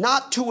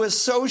not to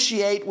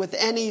associate with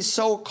any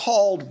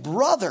so-called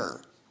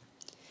brother,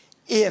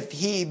 if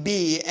he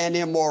be an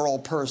immoral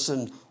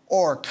person,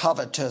 or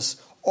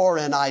covetous, or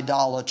an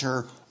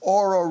idolater,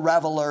 or a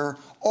reveler,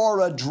 or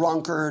a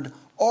drunkard,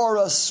 or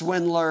a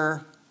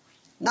swindler,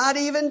 not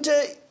even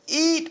to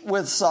eat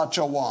with such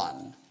a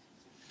one.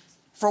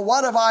 For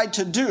what have I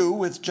to do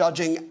with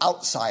judging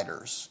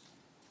outsiders?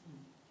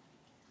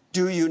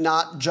 Do you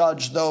not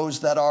judge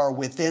those that are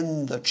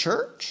within the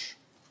church?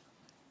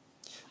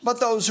 But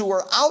those who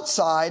are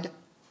outside,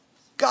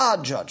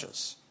 God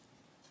judges.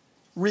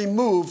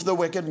 Remove the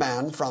wicked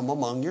man from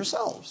among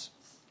yourselves.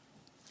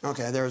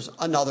 Okay, there's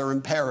another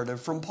imperative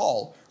from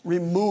Paul.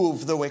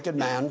 Remove the wicked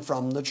man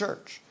from the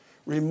church.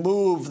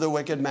 Remove the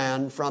wicked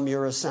man from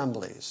your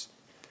assemblies.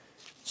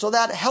 So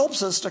that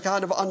helps us to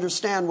kind of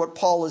understand what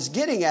Paul is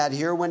getting at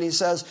here when he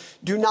says,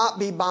 do not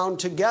be bound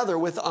together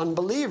with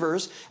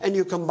unbelievers. And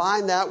you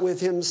combine that with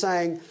him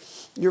saying,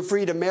 you're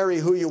free to marry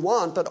who you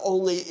want, but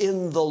only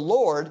in the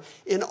Lord.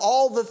 In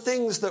all the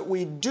things that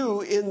we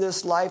do in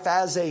this life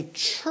as a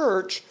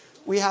church,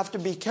 we have to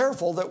be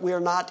careful that we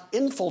are not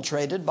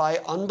infiltrated by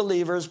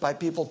unbelievers, by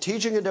people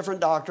teaching a different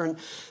doctrine,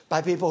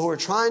 by people who are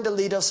trying to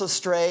lead us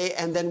astray,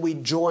 and then we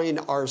join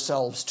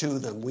ourselves to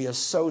them. We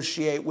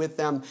associate with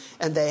them,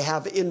 and they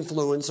have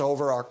influence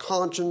over our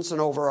conscience and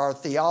over our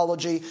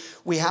theology.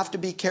 We have to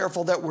be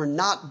careful that we're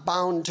not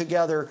bound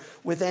together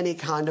with any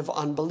kind of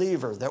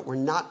unbeliever, that we're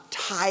not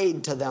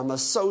tied to them,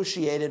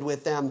 associated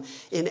with them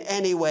in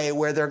any way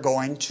where they're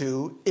going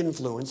to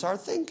influence our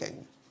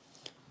thinking.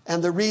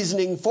 And the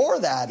reasoning for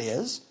that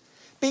is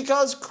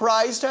because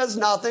Christ has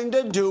nothing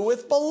to do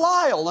with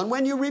Belial. And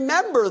when you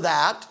remember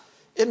that,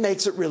 it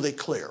makes it really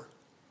clear.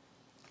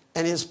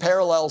 And his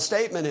parallel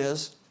statement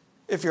is,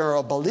 if you're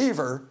a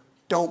believer,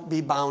 don't be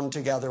bound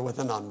together with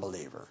an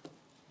unbeliever.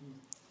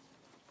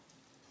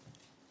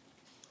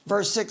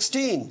 Verse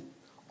 16,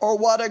 or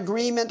what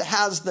agreement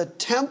has the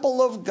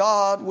temple of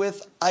God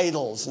with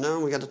idols? Now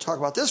we got to talk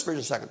about this for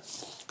just a second.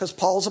 Because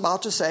Paul's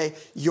about to say,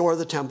 you're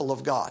the temple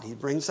of God. He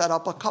brings that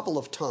up a couple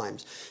of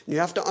times. And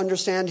you have to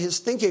understand his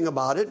thinking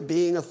about it.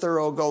 Being a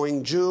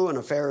thoroughgoing Jew and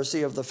a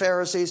Pharisee of the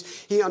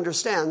Pharisees, he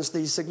understands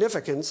the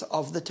significance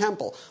of the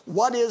temple.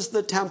 What is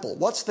the temple?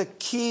 What's the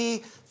key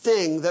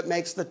thing that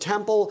makes the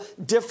temple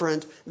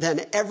different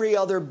than every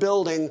other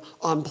building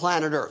on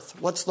planet Earth?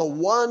 What's the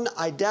one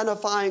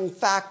identifying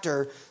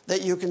factor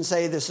that you can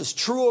say this is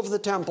true of the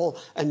temple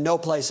and no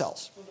place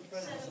else?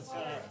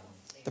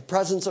 The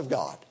presence of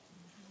God.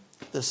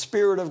 The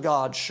Spirit of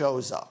God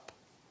shows up.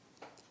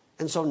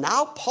 And so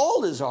now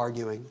Paul is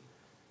arguing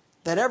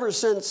that ever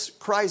since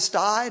Christ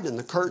died and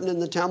the curtain in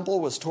the temple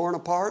was torn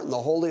apart and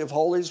the Holy of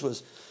Holies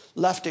was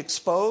left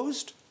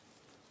exposed,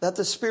 that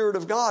the Spirit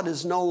of God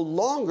is no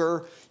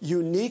longer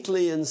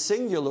uniquely and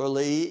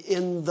singularly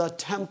in the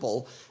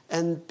temple.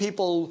 And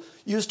people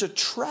used to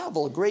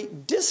travel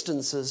great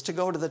distances to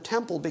go to the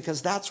temple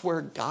because that's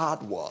where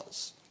God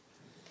was.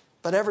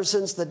 But ever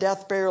since the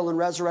death, burial, and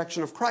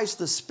resurrection of Christ,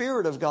 the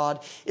Spirit of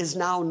God is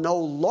now no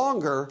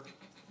longer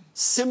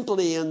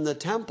simply in the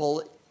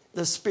temple.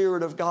 The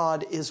Spirit of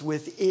God is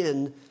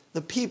within the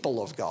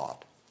people of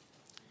God,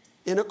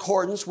 in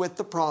accordance with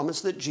the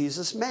promise that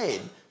Jesus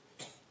made,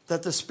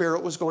 that the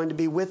Spirit was going to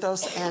be with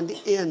us and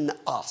in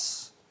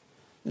us.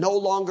 No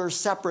longer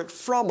separate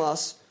from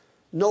us,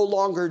 no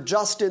longer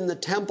just in the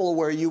temple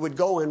where you would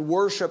go and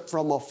worship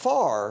from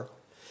afar.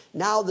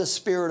 Now the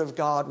Spirit of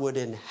God would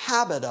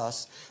inhabit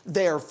us.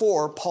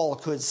 Therefore, Paul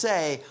could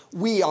say,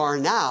 we are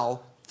now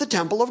the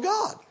temple of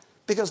God.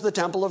 Because the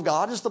temple of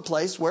God is the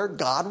place where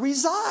God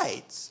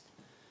resides.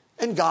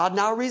 And God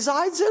now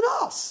resides in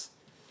us.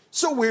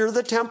 So we're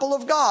the temple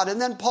of God.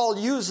 And then Paul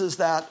uses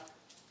that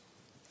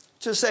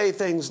to say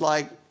things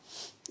like,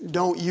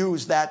 don't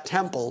use that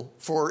temple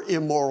for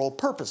immoral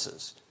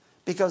purposes.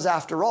 Because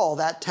after all,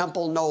 that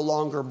temple no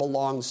longer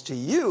belongs to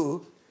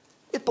you.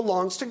 It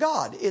belongs to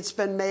God. It's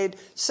been made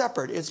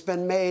separate. It's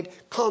been made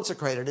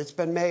consecrated. It's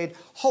been made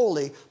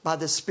holy by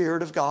the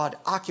Spirit of God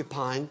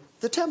occupying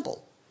the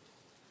temple.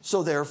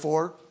 So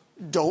therefore,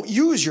 don't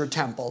use your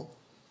temple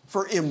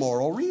for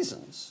immoral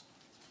reasons.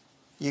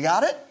 You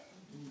got it?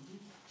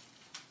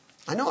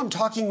 I know I'm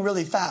talking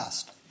really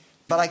fast,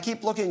 but I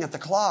keep looking at the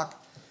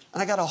clock,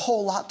 and I got a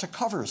whole lot to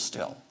cover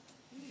still.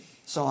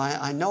 So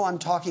I know I'm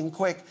talking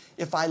quick.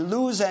 If I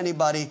lose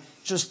anybody,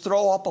 just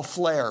throw up a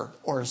flare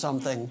or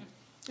something,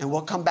 and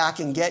we'll come back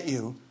and get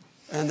you,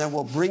 and then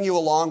we'll bring you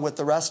along with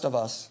the rest of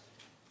us.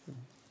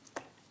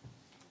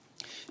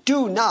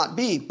 Do not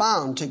be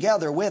bound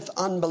together with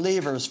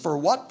unbelievers, for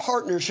what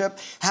partnership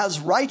has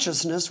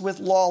righteousness with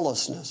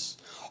lawlessness?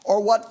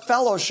 Or what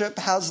fellowship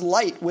has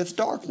light with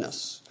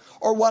darkness?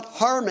 Or what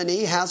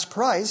harmony has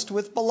Christ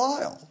with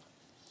Belial?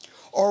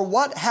 Or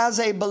what has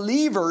a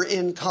believer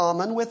in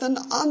common with an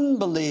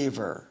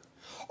unbeliever?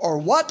 Or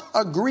what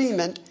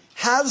agreement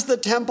has the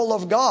temple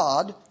of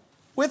God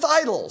with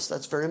idols?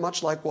 That's very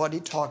much like what he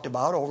talked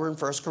about over in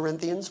 1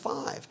 Corinthians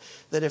 5.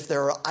 That if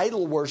there are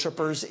idol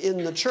worshipers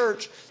in the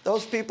church,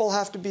 those people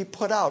have to be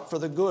put out for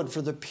the good,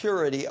 for the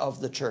purity of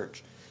the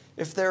church.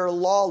 If there are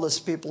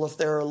lawless people, if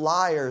there are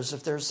liars,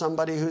 if there's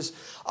somebody who's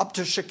up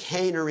to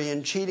chicanery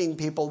and cheating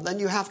people, then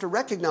you have to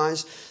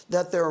recognize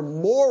that their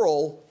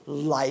moral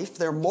life,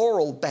 their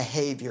moral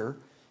behavior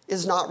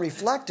is not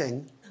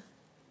reflecting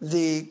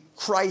the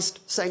Christ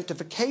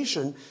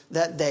sanctification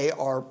that they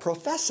are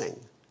professing.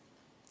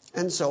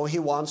 And so he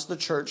wants the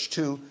church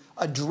to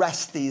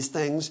address these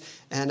things.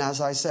 And as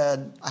I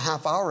said a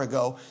half hour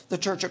ago, the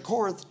church at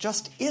Corinth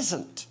just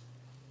isn't,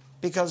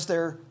 because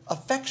they're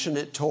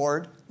affectionate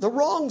toward the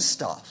wrong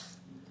stuff.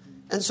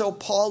 And so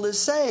Paul is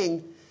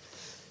saying,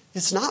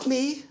 it's not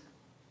me.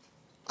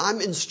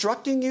 I'm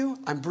instructing you.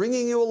 I'm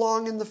bringing you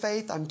along in the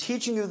faith. I'm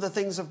teaching you the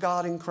things of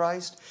God in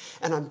Christ.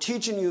 And I'm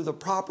teaching you the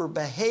proper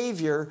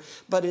behavior.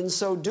 But in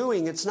so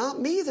doing, it's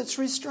not me that's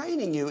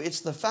restraining you.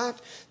 It's the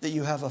fact that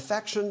you have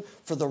affection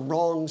for the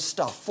wrong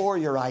stuff, for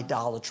your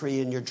idolatry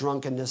and your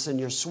drunkenness and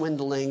your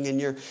swindling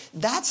and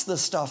that's the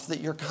stuff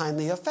that you're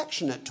kindly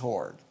affectionate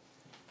toward.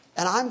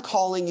 And I'm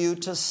calling you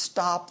to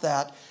stop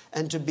that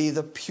and to be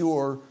the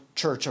pure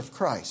church of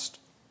Christ.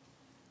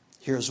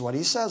 Here's what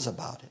he says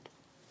about it.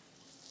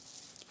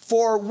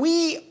 For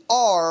we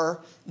are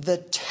the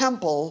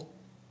temple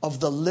of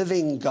the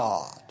living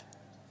God.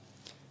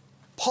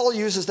 Paul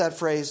uses that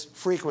phrase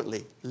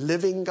frequently,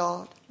 living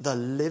God, the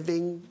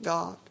living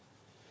God,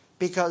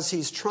 because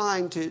he's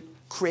trying to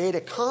create a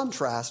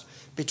contrast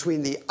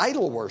between the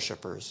idol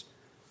worshipers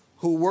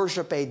who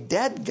worship a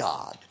dead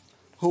God,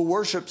 who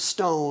worship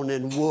stone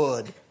and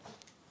wood,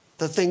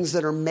 the things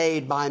that are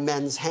made by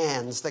men's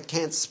hands, that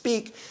can't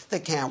speak,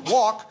 that can't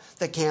walk,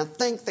 that can't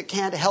think, that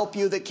can't help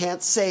you, that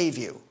can't save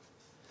you.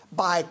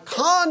 By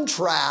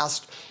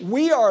contrast,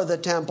 we are the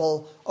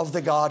temple of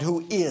the God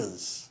who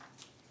is.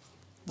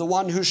 The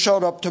one who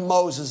showed up to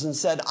Moses and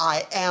said,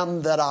 I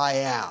am that I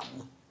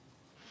am.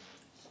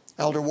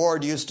 Elder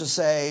Ward used to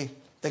say,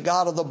 the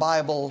God of the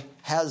Bible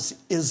has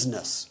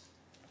isness.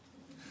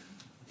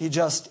 He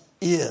just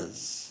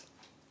is.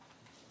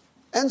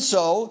 And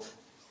so,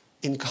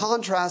 in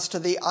contrast to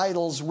the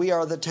idols, we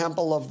are the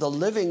temple of the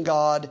living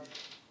God,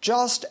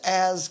 just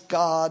as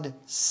God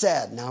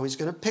said. Now he's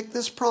going to pick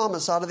this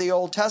promise out of the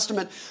Old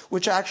Testament,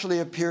 which actually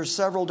appears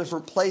several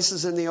different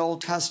places in the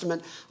Old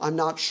Testament. I'm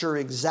not sure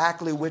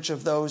exactly which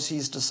of those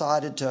he's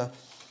decided to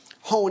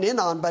hone in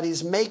on, but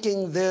he's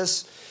making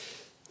this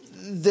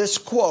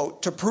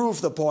quote to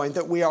prove the point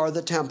that we are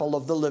the temple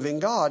of the living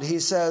God. He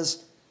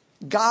says,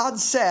 God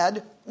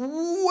said,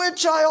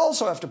 which I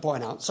also have to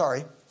point out.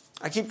 Sorry,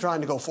 I keep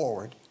trying to go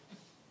forward.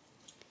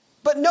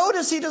 But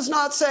notice he does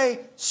not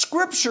say,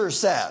 Scripture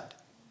said.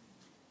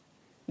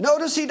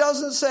 Notice he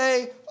doesn't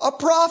say, a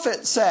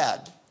prophet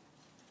said.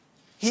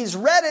 He's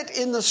read it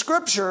in the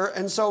Scripture,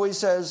 and so he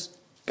says,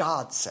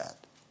 God said.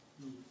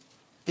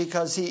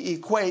 Because he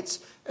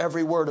equates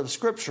every word of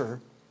Scripture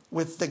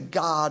with the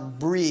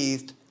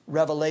God-breathed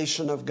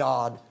revelation of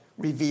God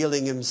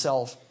revealing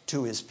himself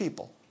to his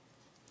people.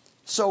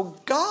 So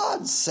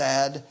God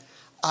said,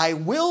 I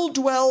will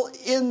dwell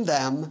in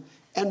them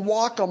and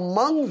walk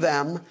among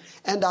them,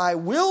 and I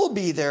will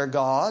be their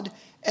God,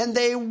 and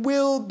they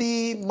will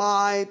be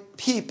my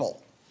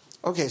people.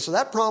 Okay, so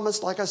that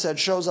promise, like I said,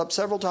 shows up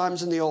several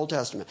times in the Old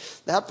Testament.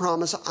 That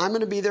promise, I'm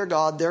going to be their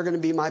God, they're going to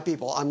be my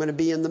people. I'm going to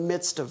be in the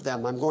midst of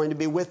them. I'm going to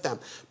be with them.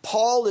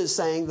 Paul is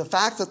saying the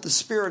fact that the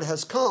Spirit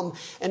has come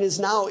and is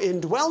now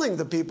indwelling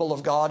the people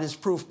of God is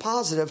proof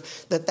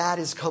positive that that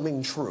is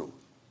coming true.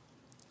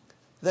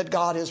 That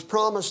God has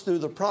promised through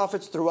the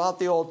prophets throughout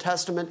the Old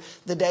Testament,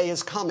 the day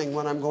is coming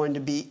when I'm going to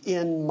be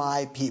in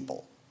my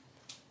people.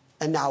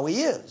 And now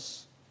he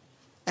is.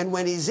 And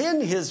when he's in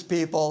his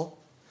people,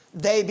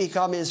 they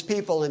become his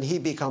people and he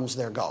becomes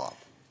their God.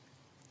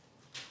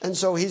 And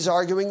so he's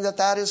arguing that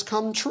that has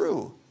come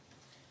true.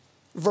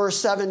 Verse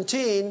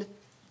 17,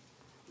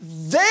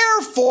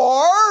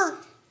 therefore,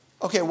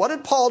 okay, what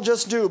did Paul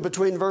just do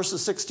between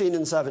verses 16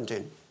 and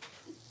 17?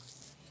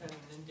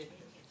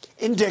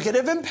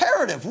 Indicative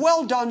imperative.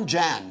 Well done,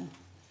 Jen.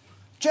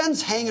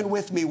 Jen's hanging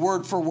with me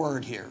word for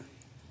word here.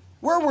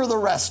 Where were the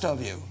rest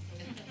of you?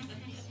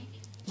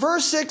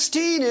 Verse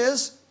 16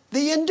 is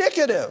the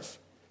indicative.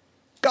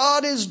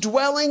 God is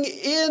dwelling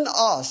in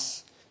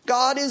us.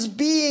 God is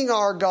being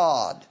our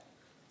God.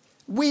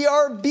 We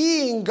are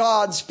being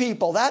God's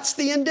people. That's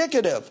the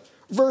indicative.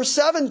 Verse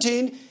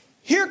 17,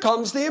 here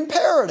comes the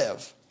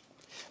imperative.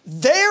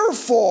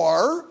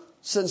 Therefore,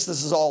 since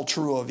this is all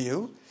true of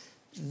you,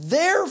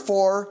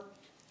 therefore,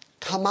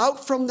 come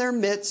out from their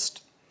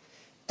midst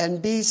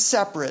and be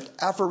separate.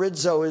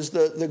 Aphorizo is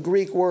the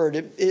Greek word.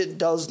 It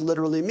does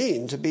literally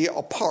mean to be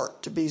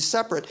apart, to be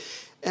separate.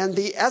 And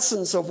the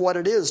essence of what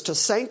it is to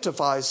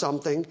sanctify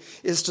something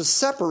is to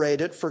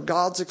separate it for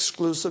God's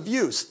exclusive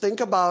use.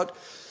 Think about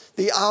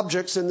the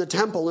objects in the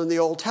temple in the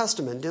Old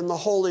Testament. In the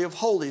Holy of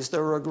Holies,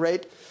 there were a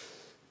great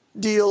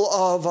deal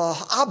of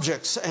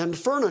objects and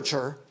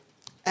furniture.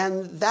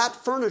 And that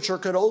furniture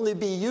could only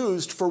be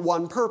used for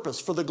one purpose,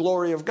 for the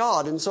glory of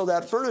God. And so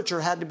that furniture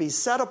had to be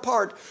set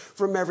apart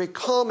from every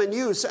common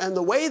use. And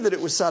the way that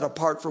it was set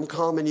apart from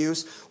common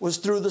use was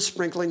through the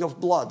sprinkling of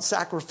blood,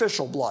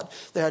 sacrificial blood.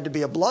 There had to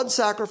be a blood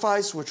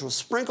sacrifice which was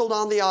sprinkled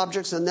on the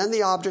objects, and then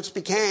the objects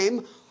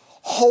became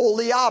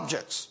holy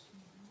objects.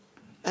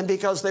 And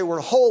because they were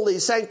holy,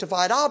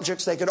 sanctified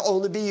objects, they could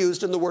only be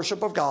used in the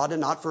worship of God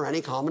and not for any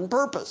common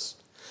purpose.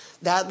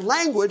 That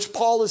language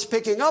Paul is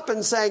picking up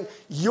and saying,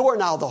 you're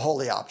now the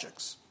holy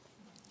objects.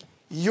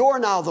 You're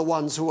now the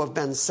ones who have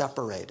been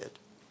separated.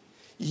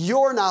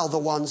 You're now the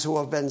ones who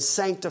have been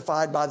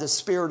sanctified by the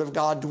Spirit of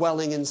God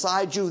dwelling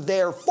inside you.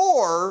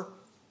 Therefore,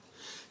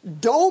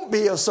 don't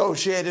be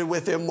associated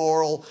with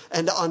immoral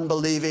and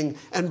unbelieving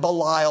and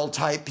Belial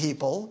type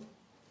people.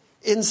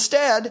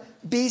 Instead,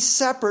 be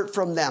separate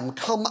from them.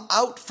 Come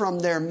out from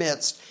their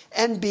midst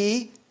and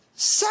be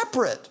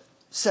separate,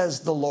 says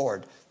the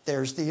Lord.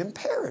 There's the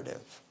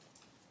imperative.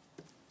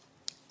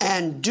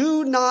 And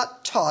do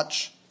not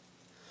touch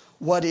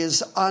what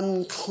is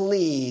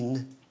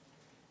unclean,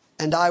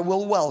 and I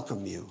will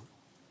welcome you,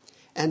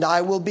 and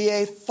I will be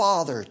a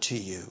father to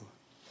you,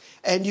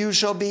 and you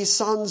shall be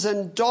sons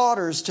and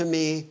daughters to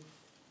me,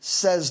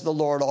 says the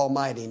Lord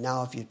Almighty.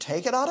 Now, if you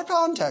take it out of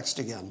context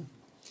again,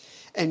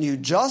 and you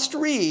just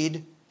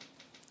read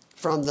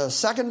from the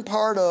second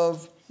part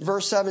of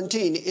verse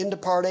 17 into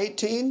part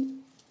 18,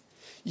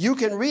 you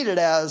can read it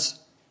as,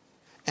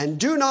 and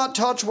do not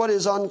touch what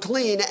is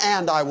unclean,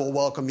 and I will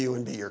welcome you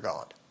and be your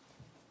God.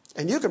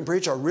 And you can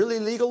preach a really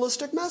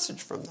legalistic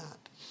message from that,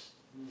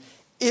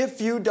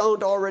 if you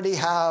don't already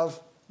have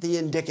the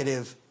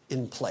indicative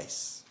in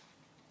place.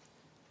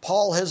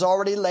 Paul has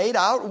already laid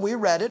out, and we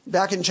read it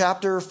back in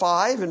chapter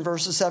 5 in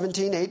verses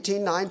 17,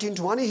 18, 19,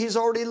 20. He's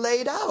already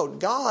laid out.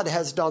 God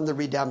has done the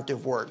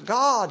redemptive work.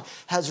 God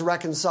has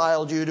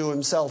reconciled you to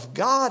himself.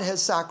 God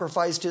has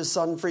sacrificed his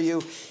son for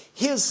you.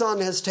 His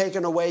son has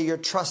taken away your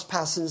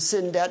trespass and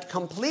sin debt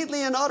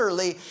completely and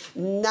utterly.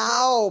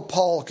 Now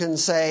Paul can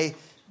say,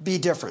 be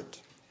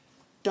different.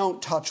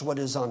 Don't touch what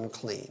is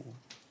unclean.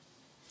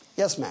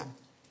 Yes, ma'am.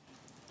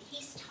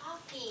 He's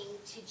talking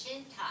to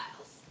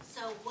Gentiles.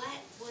 So what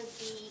would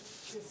be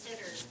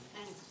considered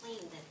unclean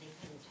that they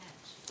couldn't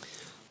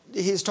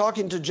touch? He's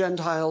talking to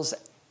Gentiles,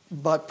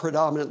 but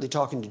predominantly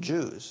talking to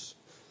Jews.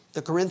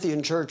 The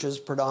Corinthian church is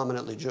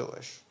predominantly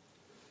Jewish.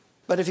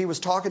 But if he was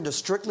talking to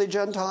strictly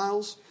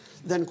Gentiles,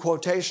 then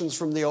quotations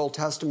from the Old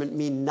Testament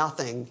mean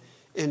nothing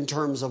in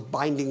terms of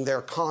binding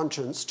their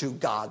conscience to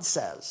God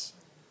says,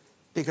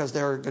 because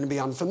they're going to be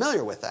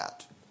unfamiliar with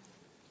that.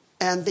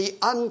 And the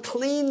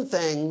unclean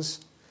things,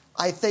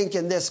 I think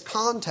in this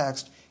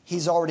context,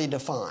 he's already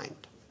defined,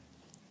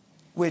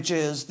 which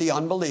is the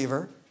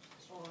unbeliever,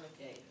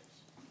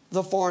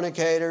 the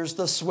fornicators,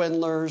 the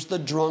swindlers, the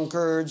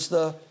drunkards,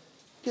 those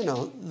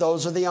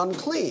are the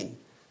unclean.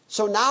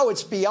 So now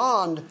it's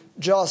beyond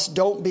just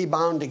don't be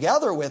bound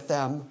together with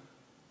them.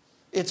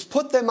 It's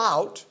put them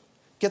out,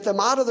 get them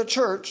out of the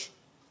church,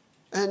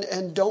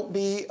 and don't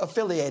be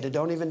affiliated.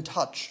 Don't even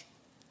touch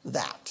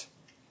that.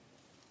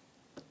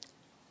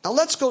 Now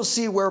let's go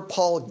see where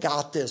Paul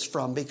got this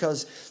from,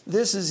 because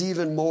this is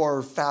even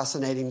more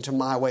fascinating to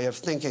my way of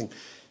thinking.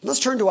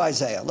 Let's turn to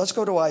Isaiah. Let's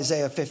go to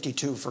Isaiah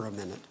 52 for a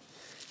minute.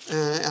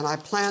 And I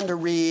plan to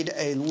read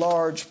a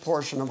large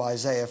portion of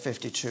Isaiah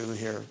 52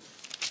 here.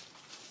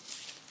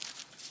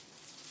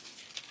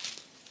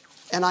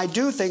 And I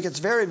do think it's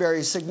very,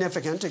 very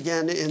significant,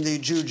 again, in the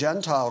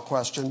Jew-Gentile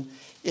question.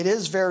 It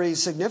is very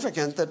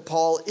significant that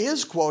Paul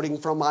is quoting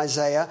from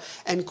Isaiah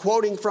and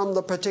quoting from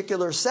the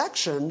particular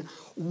section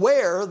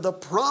where the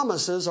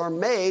promises are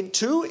made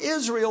to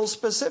Israel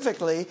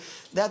specifically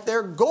that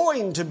they're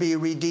going to be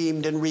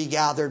redeemed and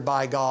regathered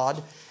by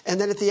God. And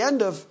then at the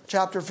end of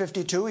chapter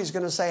 52, he's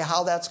going to say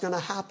how that's going to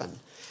happen.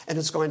 And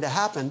it's going to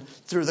happen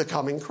through the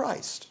coming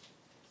Christ.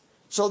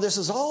 So this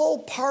is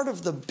all part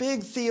of the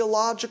big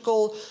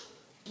theological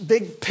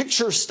big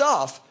picture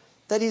stuff,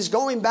 that he's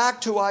going back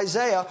to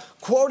Isaiah,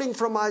 quoting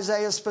from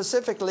Isaiah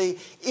specifically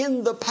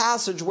in the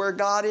passage where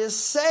God is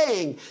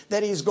saying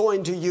that he's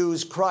going to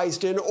use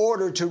Christ in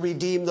order to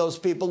redeem those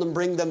people and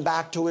bring them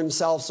back to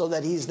himself so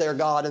that he's their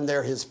God and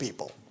they're his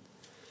people.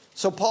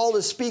 So Paul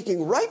is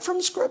speaking right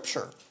from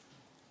Scripture.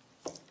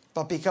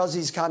 But because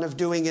he's kind of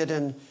doing it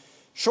in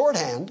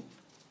shorthand,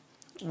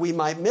 we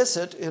might miss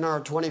it in our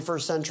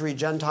 21st century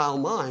Gentile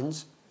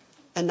minds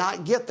and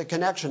not get the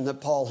connection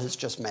that Paul has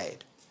just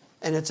made.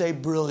 And it's a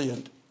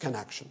brilliant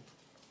connection.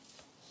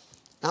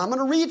 Now I'm going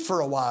to read for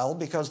a while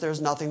because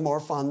there's nothing more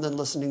fun than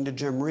listening to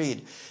Jim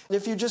read. And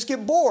if you just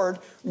get bored,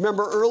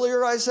 remember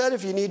earlier I said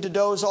if you need to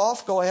doze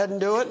off, go ahead and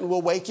do it and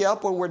we'll wake you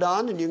up when we're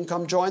done and you can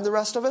come join the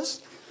rest of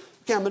us.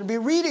 Okay, I'm going to be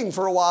reading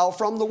for a while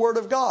from the Word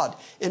of God.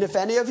 And if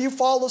any of you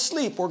fall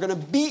asleep, we're going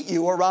to beat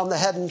you around the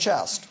head and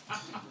chest.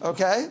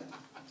 Okay?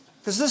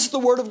 Because this is the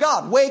Word of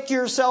God. Wake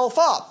yourself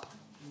up.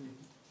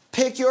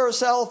 Pick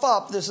yourself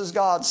up. This is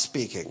God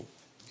speaking.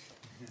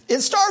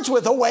 It starts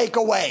with awake,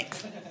 awake.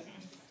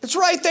 It's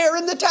right there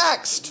in the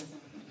text.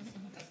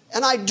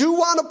 And I do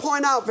want to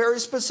point out very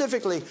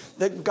specifically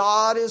that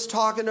God is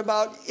talking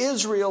about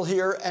Israel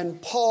here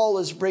and Paul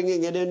is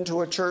bringing it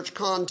into a church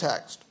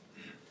context.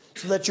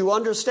 So that you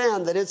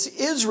understand that it's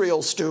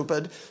Israel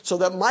stupid, so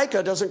that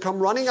Micah doesn't come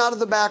running out of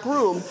the back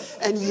room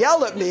and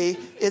yell at me,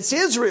 it's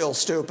Israel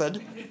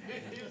stupid.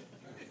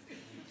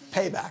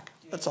 Payback.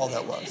 That's all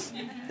that was.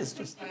 It's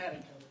just,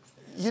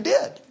 you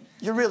did.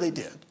 You really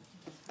did.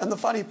 And the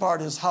funny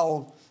part is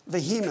how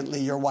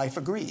vehemently your wife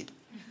agreed.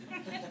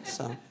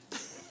 So,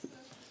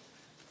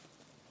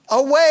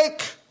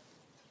 awake,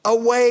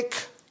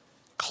 awake,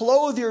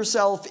 clothe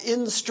yourself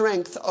in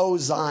strength, O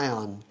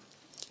Zion.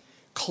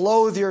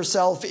 Clothe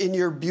yourself in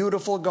your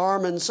beautiful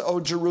garments, O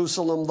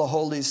Jerusalem, the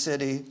holy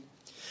city.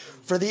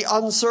 For the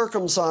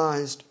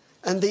uncircumcised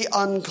and the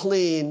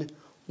unclean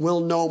will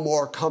no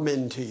more come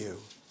into you.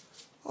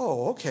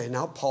 Oh, okay,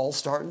 now Paul's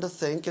starting to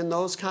think in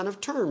those kind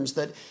of terms,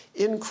 that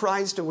in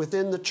Christ and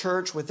within the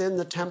church, within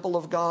the temple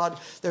of God,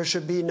 there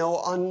should be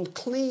no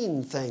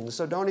unclean thing.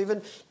 So don't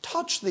even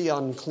touch the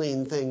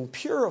unclean thing.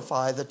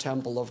 Purify the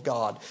temple of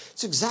God.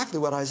 It's exactly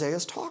what Isaiah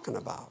is talking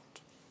about.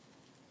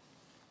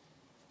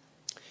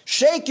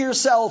 Shake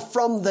yourself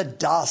from the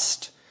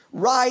dust.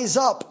 Rise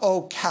up,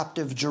 O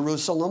captive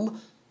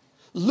Jerusalem.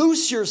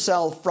 Loose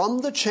yourself from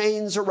the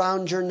chains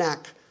around your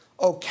neck,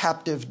 O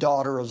captive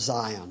daughter of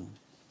Zion.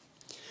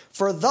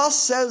 For thus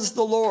says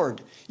the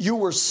Lord, you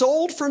were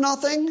sold for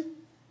nothing,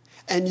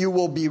 and you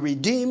will be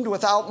redeemed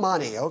without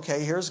money.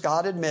 Okay, here's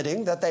God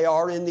admitting that they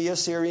are in the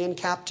Assyrian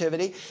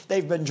captivity.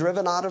 They've been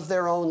driven out of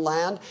their own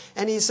land.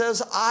 And he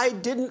says, I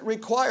didn't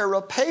require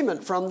a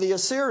payment from the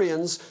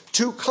Assyrians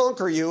to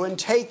conquer you and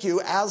take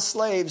you as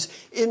slaves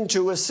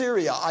into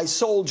Assyria. I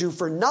sold you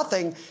for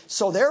nothing,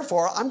 so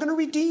therefore I'm going to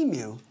redeem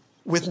you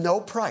with no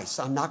price.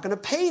 I'm not going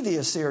to pay the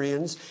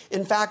Assyrians.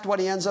 In fact, what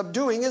he ends up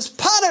doing is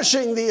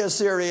punishing the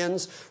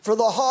Assyrians for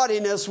the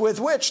haughtiness with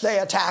which they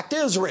attacked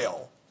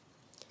Israel.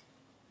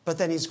 But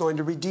then he's going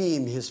to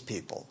redeem his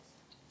people.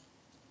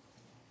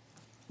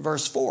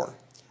 Verse 4,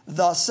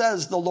 thus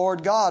says the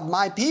Lord God,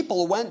 my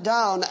people went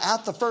down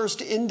at the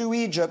first into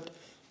Egypt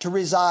to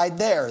reside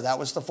there. That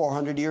was the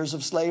 400 years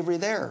of slavery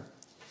there.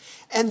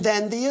 And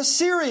then the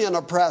Assyrian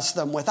oppressed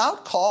them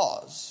without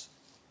cause.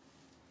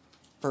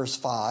 Verse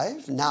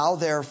 5, now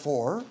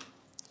therefore,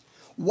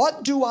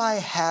 what do I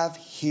have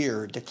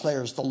here,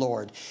 declares the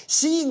Lord,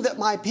 seeing that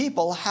my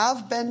people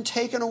have been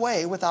taken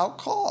away without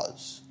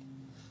cause?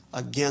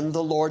 Again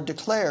the Lord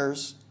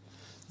declares,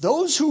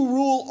 those who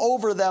rule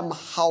over them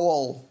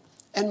howl,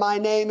 and my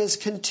name is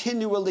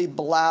continually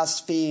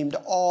blasphemed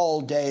all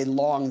day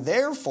long.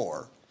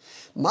 Therefore,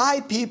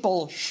 my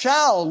people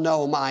shall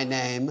know my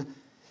name.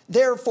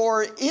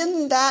 Therefore,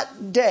 in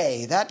that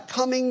day, that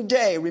coming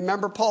day,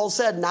 remember Paul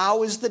said,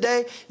 now is the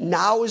day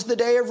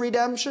of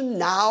redemption,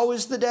 now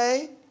is the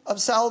day of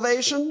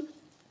salvation.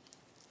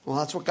 Well,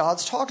 that's what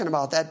God's talking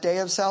about, that day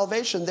of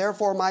salvation.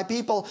 Therefore, my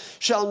people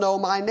shall know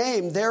my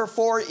name.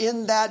 Therefore,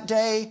 in that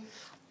day,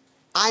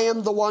 I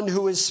am the one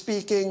who is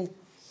speaking,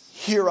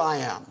 here I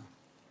am.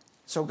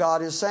 So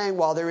God is saying,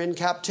 while they're in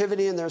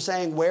captivity and they're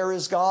saying, where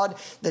is God?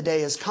 The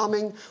day is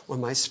coming when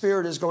my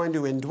Spirit is going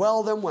to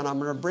indwell them, when I'm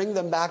going to bring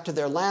them back to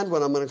their land,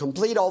 when I'm going to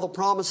complete all the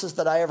promises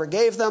that I ever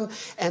gave them.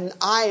 And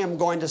I am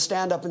going to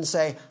stand up and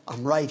say,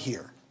 I'm right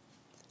here.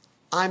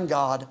 I'm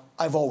God.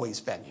 I've always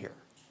been here.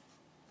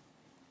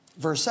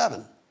 Verse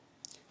 7.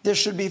 This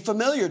should be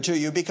familiar to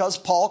you because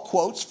Paul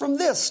quotes from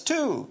this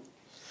too.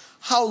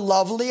 How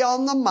lovely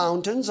on the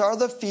mountains are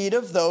the feet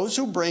of those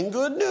who bring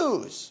good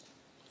news,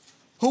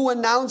 who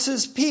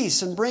announces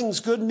peace and brings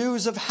good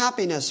news of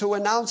happiness, who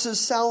announces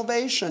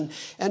salvation,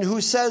 and who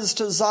says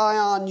to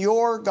Zion,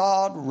 your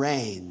God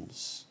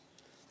reigns.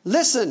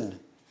 Listen,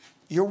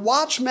 your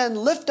watchmen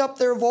lift up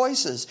their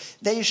voices.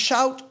 They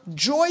shout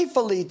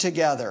joyfully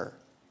together.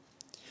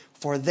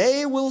 For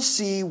they will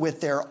see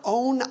with their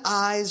own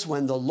eyes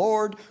when the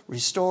Lord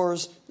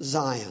restores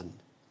Zion.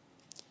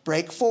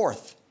 Break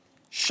forth,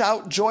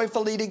 Shout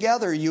joyfully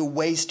together, you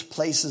waste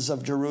places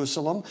of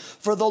Jerusalem,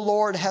 for the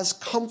Lord has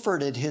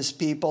comforted his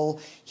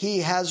people. He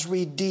has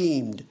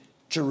redeemed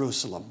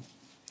Jerusalem.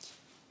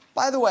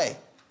 By the way,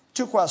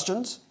 2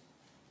 questions,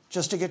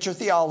 just to get your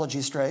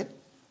theology straight.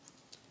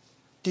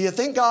 Do you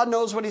think God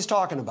knows what he's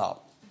talking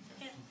about?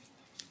 Yeah.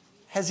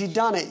 Has he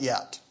done it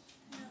yet?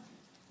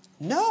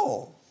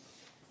 No.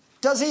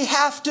 Does he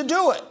have to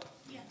do it?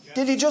 Yes.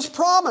 Did he just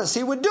promise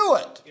he would do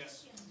it?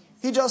 Yes.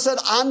 He just said,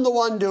 I'm the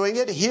one doing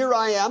it. Here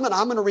I am, and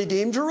I'm going to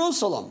redeem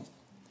Jerusalem.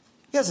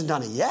 He hasn't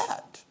done it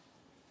yet,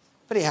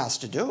 but he has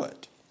to do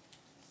it.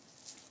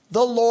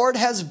 The Lord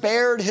has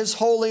bared his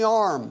holy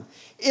arm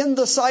in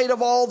the sight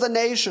of all the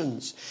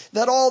nations,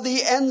 that all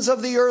the ends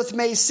of the earth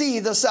may see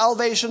the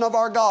salvation of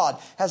our God.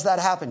 Has that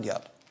happened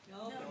yet?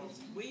 No,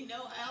 we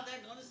know how they're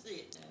going to see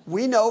it now.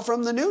 We know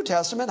from the New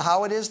Testament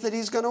how it is that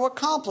he's going to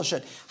accomplish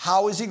it.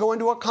 How is he going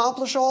to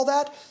accomplish all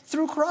that?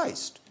 Through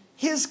Christ,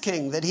 his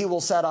king that he will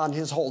set on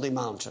his holy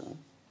mountain.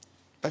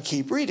 But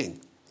keep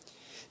reading.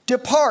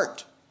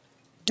 Depart,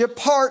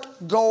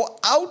 go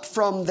out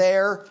from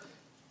there,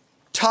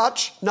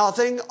 touch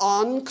nothing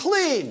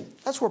unclean.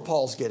 That's where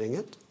Paul's getting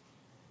it.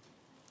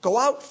 Go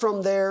out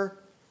from there,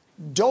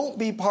 don't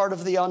be part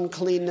of the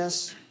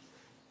uncleanness,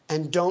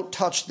 and don't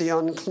touch the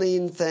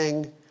unclean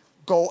thing.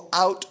 Go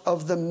out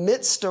of the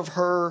midst of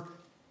her,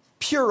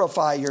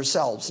 purify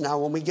yourselves. Now,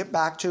 when we get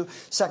back to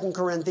 2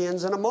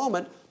 Corinthians in a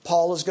moment,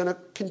 Paul is going to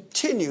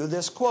continue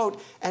this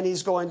quote, and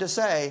he's going to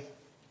say,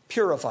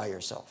 purify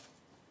yourself.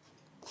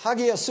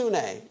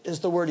 Hagiasune is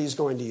the word he's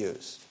going to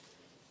use.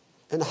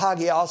 And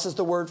hagios is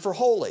the word for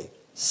holy.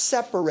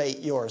 Separate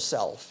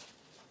yourself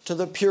to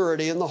the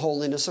purity and the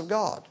holiness of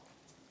God.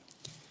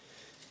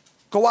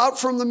 Go out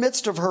from the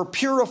midst of her,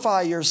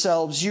 purify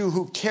yourselves, you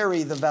who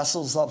carry the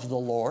vessels of the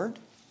Lord.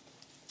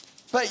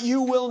 But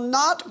you will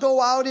not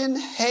go out in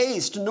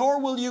haste,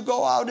 nor will you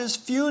go out as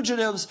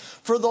fugitives,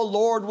 for the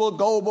Lord will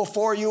go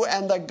before you,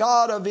 and the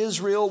God of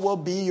Israel will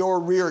be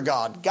your rear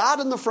guard. God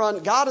in the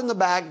front, God in the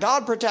back,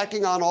 God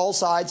protecting on all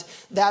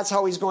sides. That's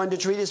how he's going to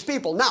treat his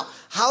people. Now,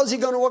 how is he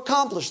going to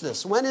accomplish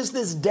this? When is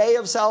this day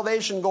of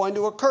salvation going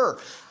to occur?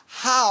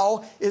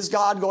 How is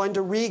God going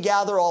to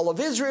regather all of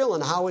Israel,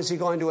 and how is he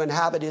going to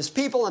inhabit his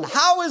people, and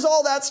how is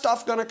all that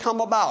stuff going to come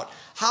about?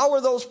 How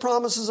are those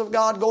promises of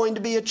God going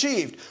to be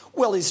achieved?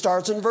 Well, he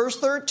starts in verse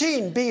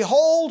 13.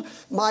 Behold,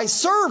 my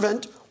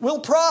servant will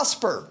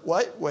prosper.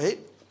 Wait,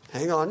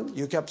 hang on.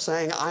 You kept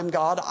saying, I'm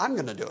God, I'm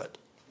going to do it.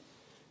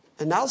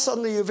 And now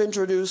suddenly you've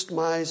introduced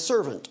my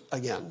servant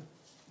again,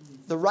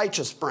 the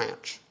righteous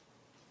branch.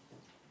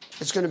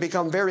 It's going to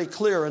become very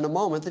clear in a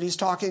moment that he's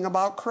talking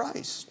about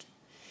Christ.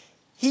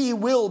 He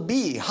will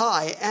be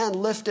high and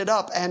lifted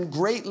up and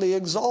greatly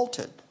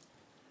exalted.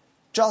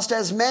 Just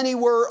as many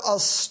were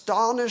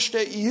astonished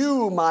at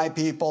you, my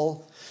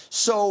people,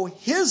 so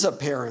his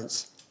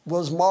appearance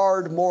was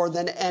marred more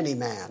than any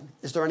man.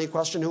 Is there any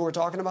question who we're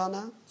talking about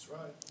now? That's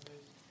right.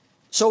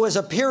 So his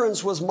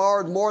appearance was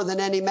marred more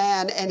than any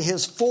man, and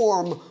his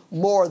form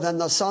more than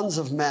the sons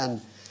of men.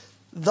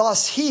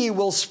 Thus he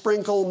will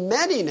sprinkle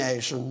many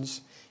nations.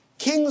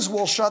 Kings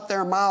will shut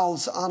their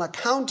mouths on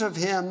account of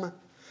him.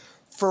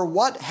 For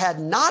what had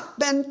not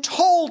been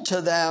told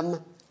to them,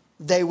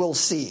 they will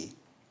see.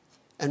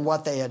 And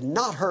what they had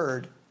not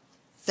heard,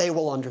 they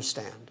will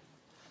understand.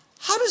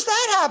 How does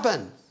that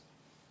happen?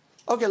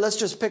 Okay, let's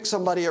just pick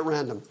somebody at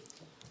random.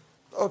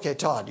 Okay,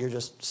 Todd, you're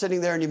just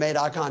sitting there and you made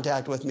eye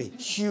contact with me.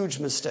 Huge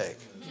mistake.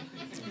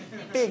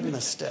 Big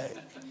mistake.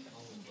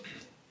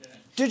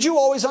 Did you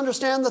always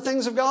understand the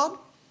things of God?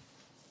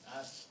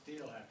 I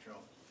still have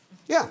trouble.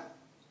 Yeah.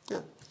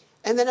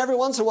 And then every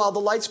once in a while the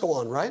lights go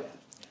on, right?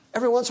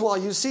 Every once in a while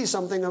you see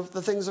something of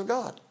the things of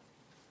God.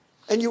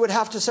 And you would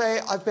have to say,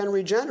 I've been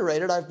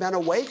regenerated, I've been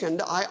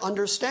awakened, I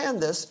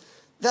understand this,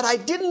 that I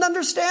didn't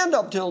understand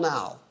up till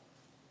now.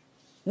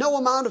 No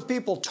amount of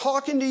people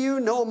talking to you,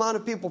 no amount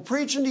of people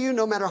preaching to you,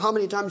 no matter how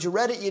many times you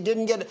read it, you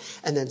didn't get it.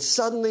 And then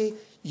suddenly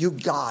you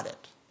got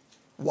it.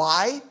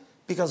 Why?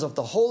 Because of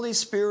the Holy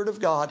Spirit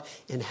of God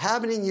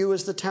inhabiting you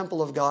as the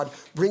temple of God,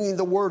 bringing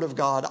the Word of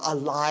God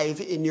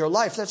alive in your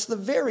life. That's the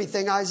very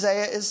thing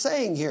Isaiah is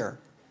saying here.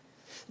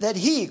 That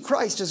he,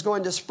 Christ, is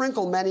going to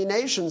sprinkle many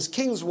nations.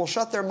 Kings will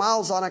shut their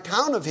mouths on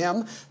account of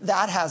him.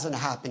 That hasn't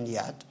happened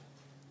yet.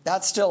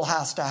 That still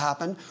has to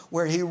happen,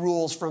 where he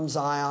rules from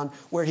Zion,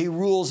 where he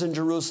rules in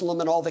Jerusalem,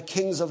 and all the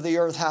kings of the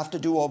earth have to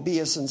do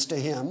obeisance to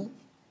him.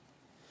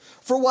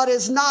 For what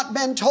has not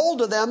been told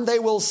to them, they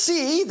will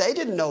see. They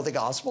didn't know the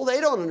gospel. They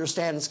don't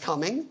understand it's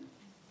coming.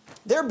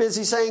 They're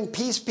busy saying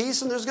peace,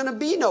 peace, and there's going to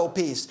be no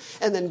peace.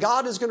 And then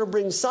God is going to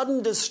bring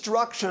sudden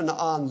destruction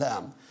on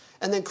them.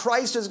 And then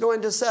Christ is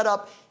going to set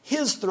up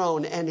his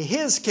throne and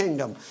his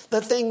kingdom.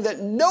 The thing that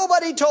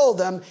nobody told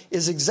them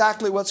is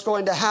exactly what's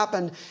going to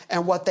happen.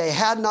 And what they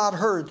had not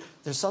heard,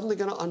 they're suddenly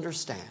going to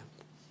understand.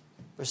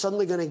 They're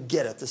suddenly going to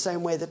get it the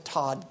same way that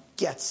Todd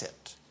gets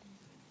it.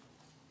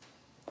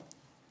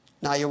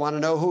 Now you want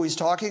to know who he's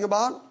talking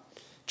about?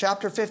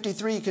 Chapter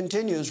 53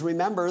 continues.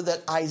 Remember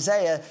that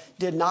Isaiah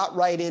did not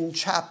write in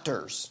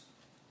chapters.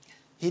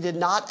 He did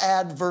not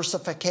add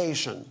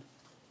versification.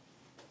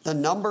 The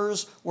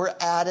numbers were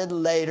added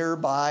later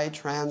by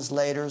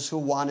translators who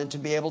wanted to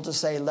be able to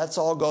say, let's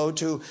all go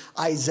to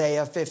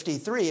Isaiah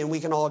 53 and we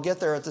can all get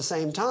there at the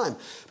same time.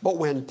 But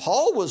when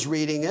Paul was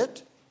reading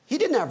it, he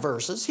didn't have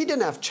verses, he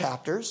didn't have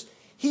chapters.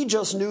 He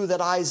just knew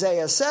that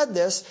Isaiah said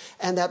this,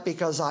 and that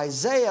because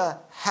Isaiah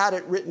had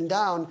it written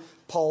down,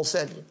 Paul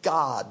said,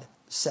 God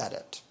said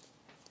it.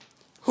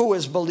 Who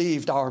has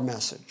believed our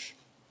message?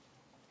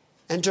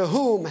 And to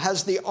whom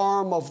has the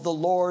arm of the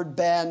Lord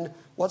been,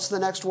 what's the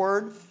next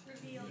word?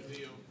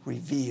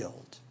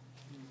 Revealed.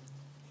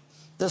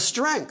 The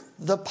strength,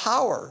 the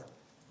power,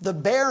 the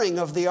bearing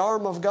of the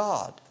arm of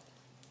God,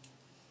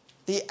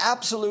 the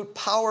absolute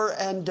power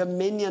and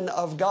dominion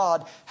of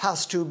God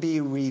has to be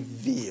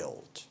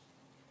revealed.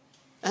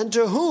 And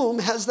to whom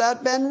has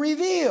that been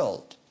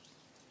revealed?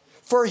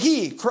 For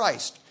he,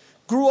 Christ,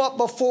 grew up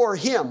before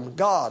him,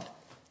 God,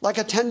 like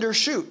a tender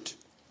shoot,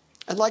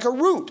 and like a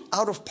root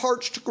out of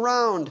parched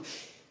ground.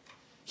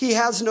 He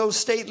has no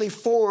stately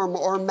form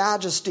or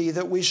majesty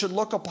that we should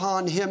look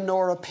upon him,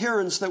 nor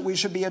appearance that we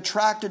should be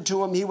attracted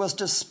to him. He was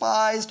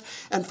despised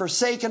and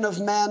forsaken of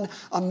men,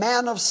 a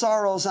man of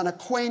sorrows and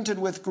acquainted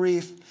with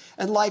grief.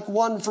 And like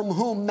one from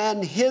whom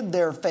men hid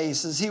their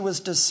faces, he was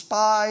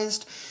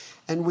despised,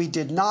 and we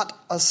did not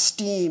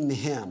esteem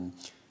him.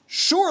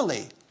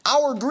 Surely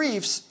our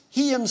griefs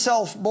he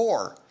himself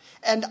bore,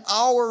 and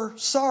our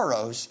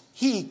sorrows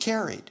he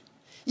carried.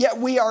 Yet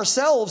we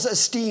ourselves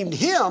esteemed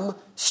him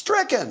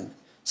stricken,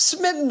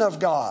 smitten of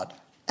God,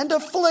 and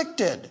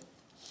afflicted.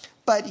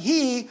 But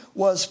he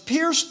was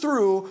pierced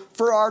through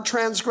for our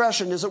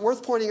transgression. Is it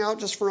worth pointing out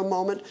just for a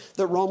moment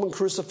that Roman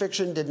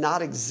crucifixion did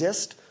not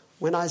exist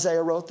when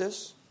Isaiah wrote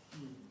this?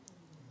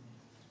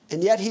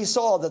 And yet he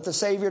saw that the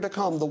Savior to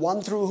come, the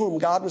one through whom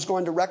God was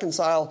going to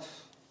reconcile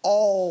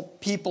all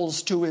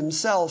peoples to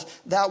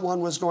himself, that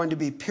one was going to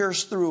be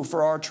pierced through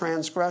for our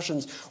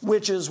transgressions,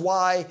 which is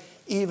why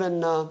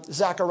even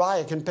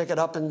Zechariah can pick it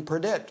up and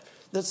predict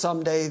that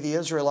someday the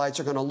Israelites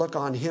are going to look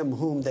on him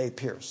whom they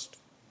pierced.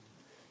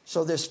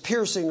 So this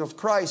piercing of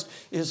Christ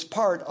is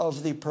part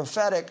of the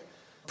prophetic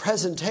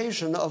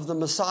presentation of the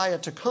Messiah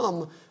to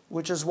come,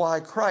 which is why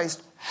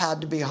Christ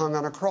had to be hung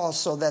on a cross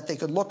so that they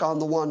could look on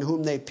the one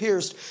whom they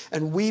pierced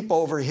and weep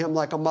over him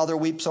like a mother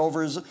weeps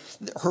over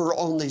her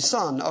only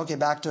son. Okay,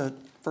 back to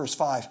verse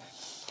 5.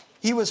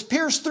 He was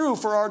pierced through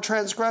for our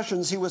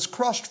transgressions. He was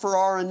crushed for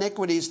our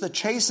iniquities. The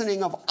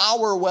chastening of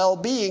our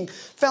well-being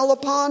fell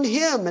upon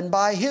him, and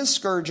by his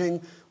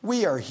scourging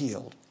we are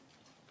healed.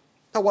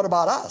 Now, what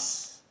about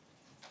us?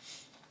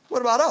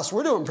 What about us?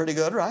 We're doing pretty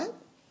good, right?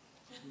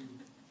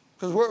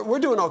 Because we're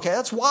doing okay.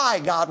 That's why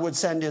God would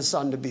send his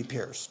son to be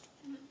pierced.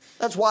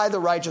 That's why the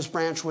righteous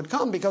branch would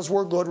come, because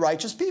we're good,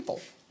 righteous people.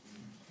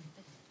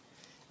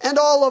 And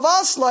all of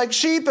us, like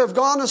sheep, have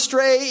gone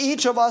astray.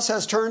 Each of us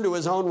has turned to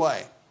his own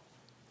way.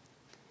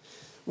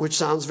 Which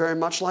sounds very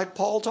much like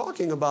Paul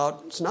talking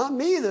about, it's not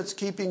me that's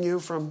keeping you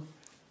from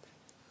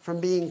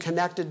being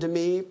connected to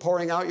me,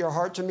 pouring out your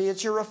heart to me.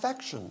 It's your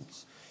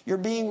affections. You're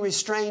being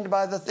restrained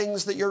by the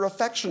things that you're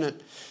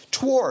affectionate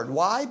toward.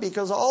 Why?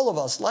 Because all of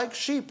us, like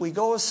sheep, we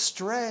go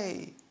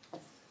astray.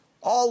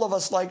 All of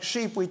us, like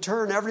sheep, we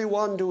turn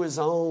everyone to his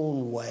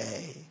own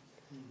way.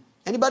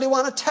 Anybody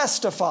want to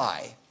testify?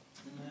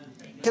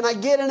 Amen. Can I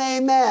get an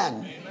amen?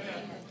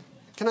 Amen.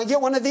 Can I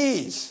get one of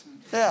these?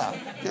 Yeah.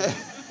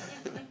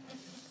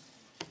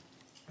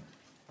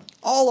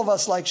 All of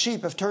us, like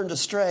sheep, have turned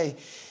astray.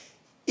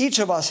 Each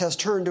of us has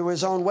turned to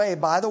his own way.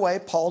 By the way,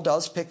 Paul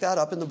does pick that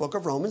up in the book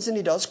of Romans, and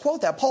he does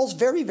quote that. Paul's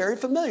very, very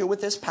familiar with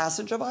this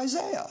passage of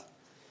Isaiah.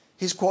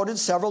 He's quoted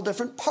several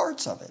different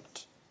parts of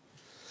it.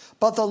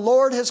 But the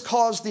Lord has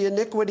caused the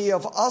iniquity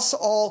of us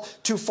all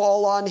to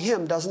fall on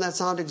him. Doesn't that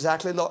sound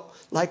exactly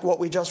like what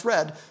we just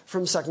read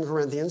from 2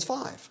 Corinthians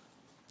 5?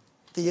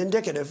 The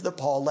indicative that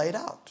Paul laid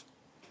out.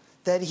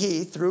 That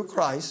he, through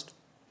Christ,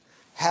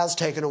 has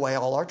taken away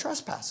all our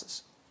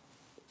trespasses.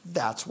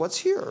 That's what's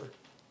here.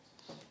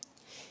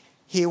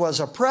 He was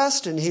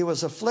oppressed and he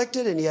was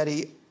afflicted, and yet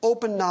he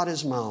opened not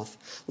his mouth.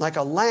 Like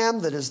a lamb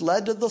that is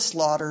led to the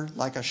slaughter,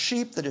 like a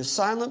sheep that is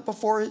silent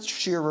before its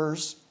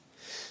shearers,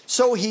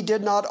 so he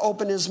did not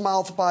open his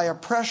mouth. By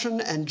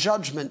oppression and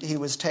judgment he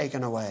was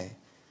taken away.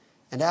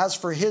 And as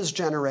for his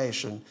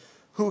generation,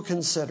 who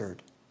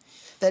considered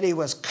that he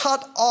was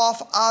cut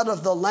off out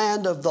of the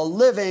land of the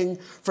living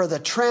for the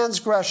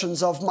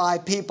transgressions of my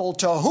people,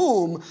 to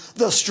whom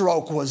the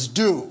stroke was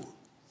due.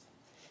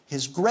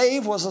 His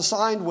grave was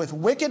assigned with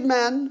wicked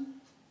men,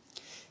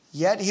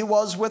 yet he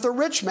was with a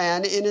rich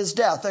man in his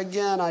death.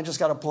 Again, I just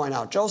got to point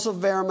out, Joseph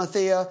of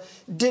Arimathea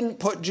didn't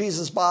put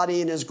Jesus' body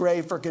in his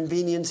grave for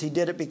convenience. He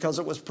did it because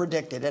it was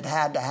predicted. It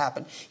had to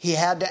happen. He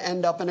had to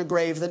end up in a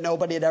grave that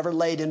nobody had ever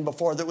laid in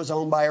before, that was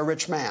owned by a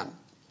rich man.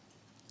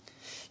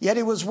 Yet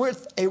he was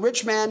with a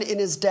rich man in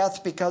his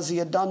death, because he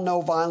had done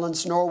no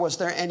violence, nor was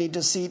there any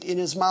deceit in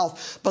his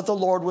mouth. But the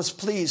Lord was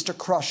pleased to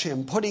crush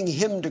him, putting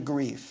him to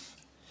grief,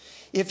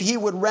 if he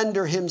would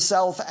render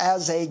himself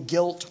as a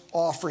guilt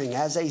offering,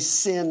 as a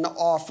sin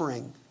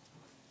offering.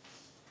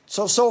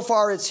 So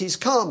far it's he's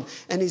come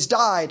and he's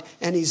died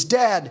and he's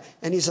dead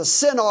and he's a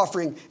sin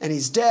offering and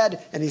he's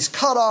dead and he's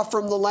cut off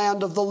from the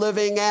land of the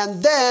living,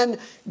 and then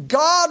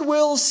God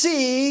will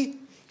see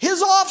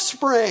his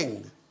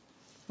offspring.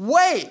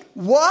 Wait,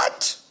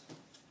 what?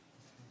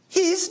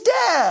 He's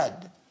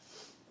dead.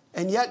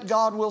 And yet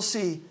God will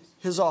see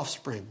his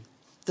offspring,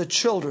 the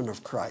children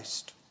of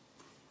Christ.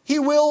 He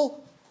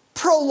will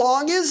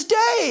prolong his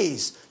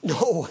days.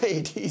 No,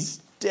 wait, he's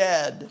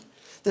dead.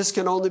 This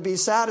can only be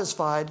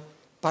satisfied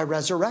by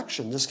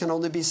resurrection. This can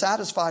only be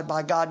satisfied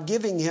by God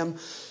giving him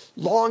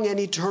long and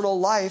eternal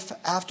life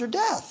after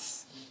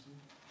death.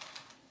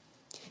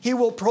 He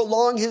will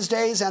prolong his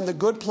days, and the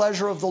good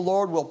pleasure of the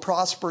Lord will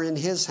prosper in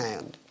his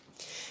hand.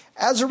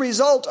 As a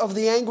result of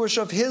the anguish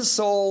of his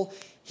soul,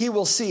 he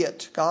will see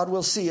it. God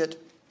will see it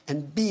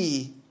and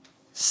be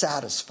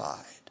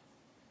satisfied.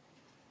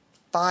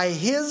 By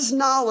his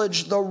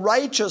knowledge, the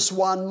righteous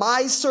one,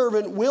 my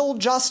servant, will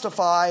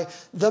justify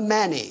the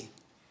many,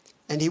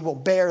 and he will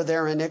bear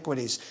their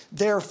iniquities.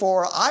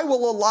 Therefore, I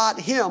will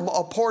allot him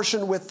a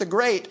portion with the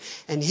great,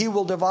 and he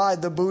will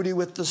divide the booty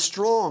with the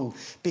strong,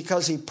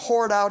 because he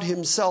poured out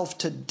himself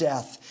to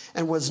death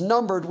and was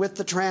numbered with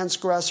the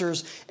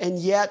transgressors, and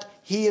yet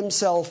he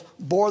himself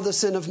bore the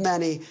sin of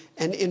many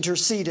and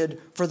interceded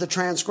for the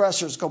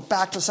transgressors. Go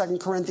back to 2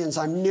 Corinthians.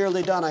 I'm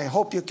nearly done. I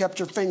hope you kept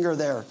your finger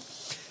there.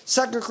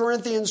 2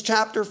 Corinthians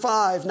chapter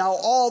 5, now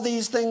all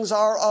these things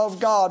are of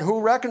God, who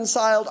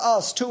reconciled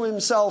us to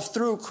himself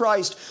through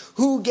Christ,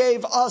 who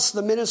gave us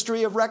the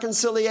ministry of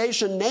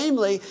reconciliation,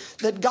 namely,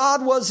 that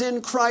God was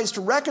in Christ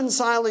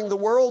reconciling the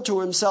world to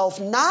himself,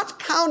 not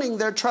counting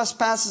their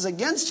trespasses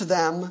against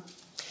them,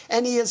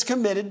 and he has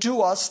committed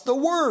to us the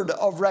word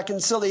of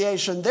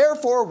reconciliation.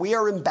 Therefore, we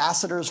are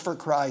ambassadors for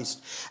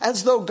Christ.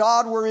 As though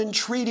God were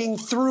entreating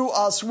through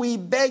us, we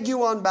beg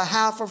you on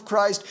behalf of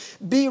Christ,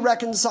 be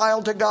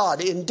reconciled to God.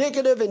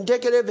 Indicative,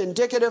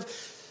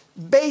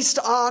 based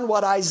on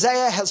what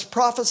Isaiah has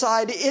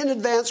prophesied in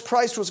advance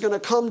Christ was going to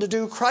come to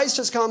do. Christ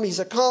has come. He's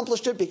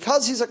accomplished it.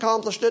 Because he's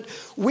accomplished it,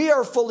 we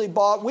are fully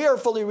bought. We are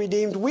fully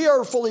redeemed. We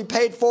are fully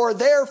paid for.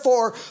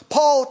 Therefore,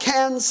 Paul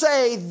can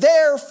say,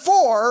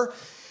 therefore,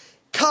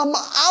 come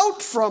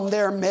out from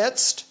their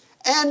midst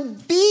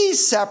and be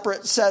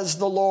separate, says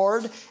the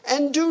Lord,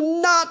 and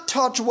do not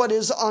touch what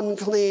is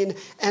unclean,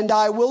 and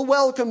I will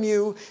welcome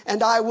you,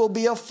 and I will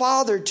be a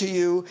father to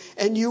you,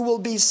 and you will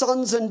be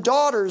sons and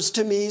daughters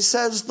to me,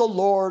 says the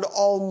Lord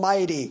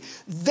Almighty.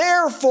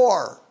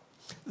 Therefore,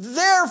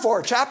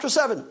 chapter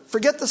 7,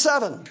 forget the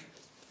 7.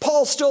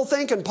 Paul's still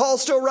thinking,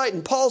 Paul's still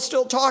writing, Paul's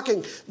still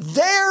talking.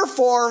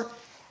 Therefore,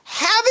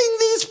 having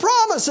these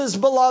promises,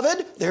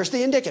 beloved, there's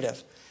the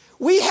indicative.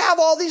 We have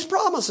all these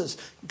promises.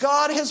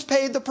 God has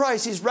paid the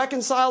price. He's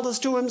reconciled us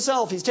to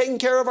himself. He's taken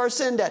care of our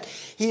sin debt.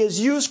 He has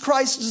used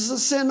Christ as a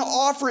sin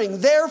offering.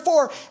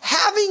 Therefore,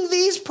 having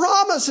these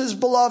promises,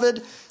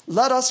 beloved,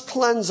 let us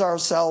cleanse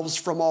ourselves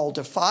from all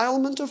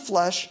defilement of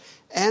flesh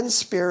and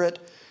spirit,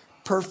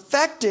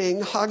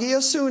 perfecting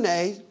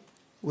hagiasune,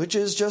 which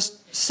is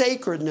just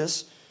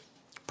sacredness,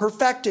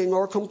 perfecting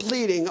or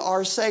completing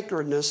our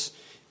sacredness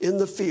in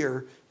the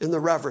fear, in the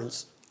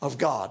reverence of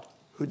God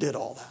who did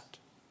all that.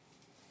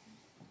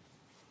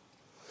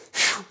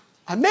 Whew,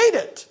 I made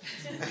it.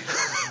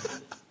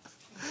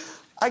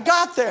 I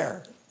got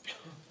there.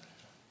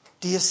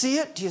 Do you see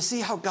it? Do you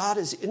see how God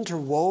has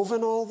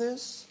interwoven all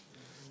this?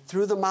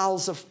 Through the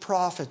mouths of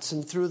prophets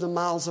and through the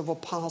mouths of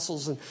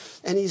apostles.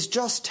 And he's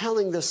just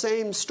telling the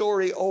same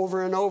story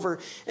over and over.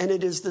 And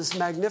it is this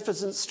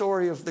magnificent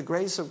story of the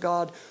grace of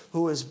God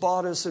who has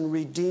bought us and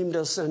redeemed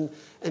us and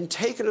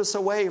taken us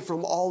away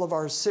from all of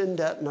our sin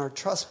debt and our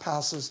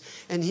trespasses.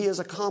 And he has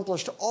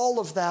accomplished all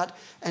of that.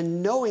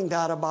 And knowing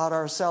that about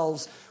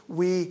ourselves,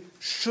 we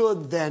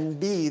should then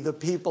be the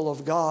people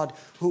of God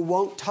who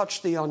won't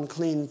touch the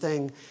unclean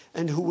thing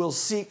and who will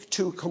seek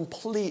to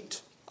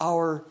complete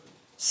our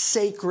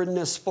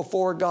sacredness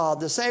before God.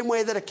 The same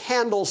way that a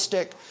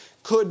candlestick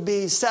could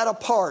be set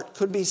apart,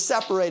 could be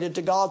separated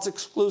to God's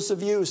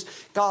exclusive use.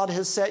 God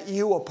has set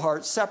you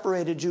apart,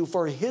 separated you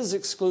for his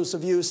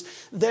exclusive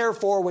use.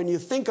 Therefore, when you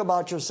think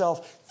about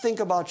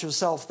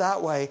yourself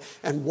that way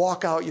and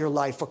walk out your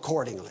life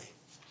accordingly.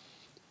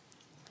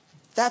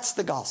 That's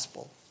the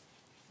gospel.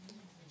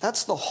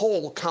 That's the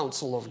whole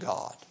counsel of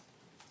God.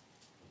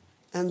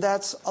 And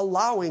that's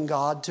allowing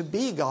God to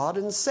be God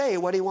and say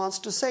what he wants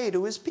to say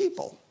to his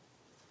people.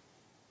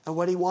 And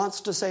what he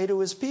wants to say to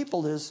his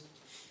people is,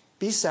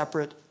 be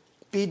separate,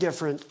 be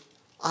different.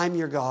 I'm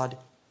your God,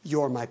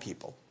 you're my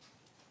people.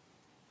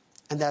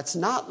 And that's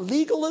not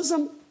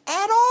legalism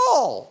at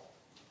all.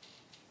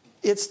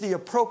 It's the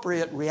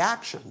appropriate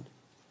reaction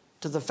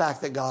to the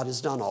fact that God has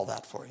done all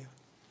that for you.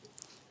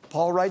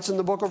 Paul writes in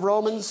the book of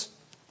Romans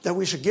that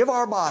we should give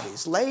our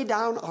bodies, lay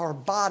down our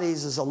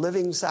bodies as a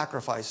living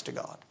sacrifice to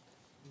God.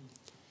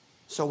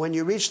 So when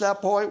you reach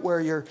that point where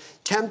you're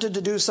tempted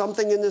to do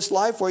something in this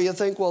life where you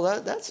think,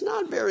 well, that's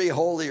not very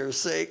holy or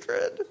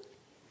sacred.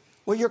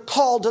 Well, you're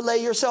called to lay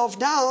yourself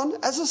down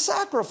as a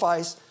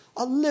sacrifice,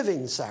 a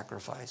living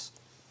sacrifice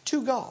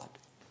to God.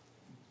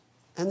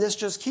 And this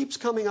just keeps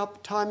coming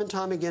up time and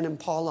time again in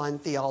Pauline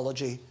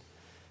theology.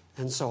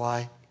 And so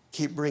I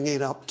keep bringing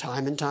it up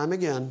time and time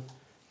again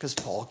because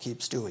Paul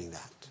keeps doing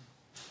that.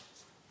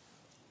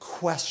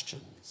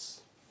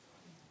 Questions?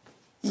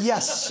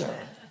 Yes, sir.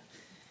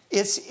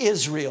 It's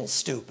Israel,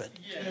 stupid.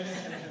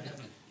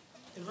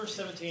 In verse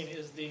 17,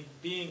 is the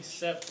being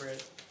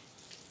separate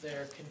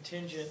there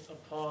contingent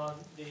upon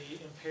the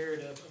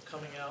imperative of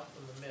coming out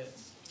from the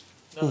midst?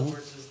 In other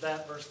words, is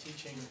that verse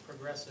teaching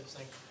progressive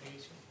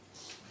sanctification?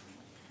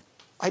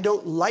 I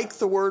don't like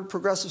the word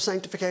progressive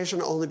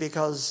sanctification only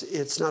because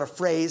it's not a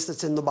phrase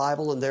that's in the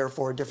Bible, and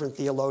therefore different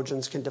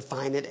theologians can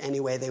define it any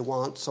way they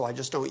want, so I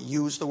just don't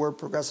use the word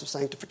progressive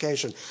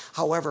sanctification.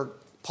 However,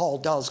 Paul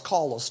does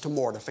call us to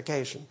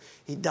mortification.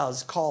 He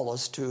does call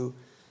us to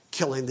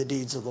killing the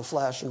deeds of the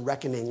flesh and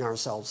reckoning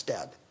ourselves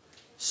dead.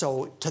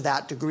 So to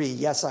that degree,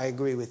 yes, I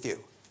agree with you.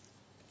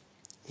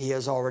 He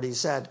has already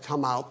said,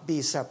 come out,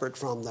 be separate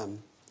from them.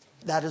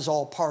 That is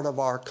all part of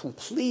our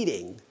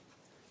completing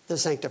the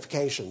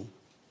sanctification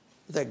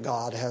that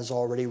God has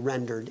already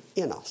rendered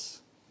in us.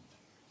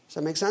 Does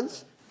that make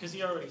sense? Because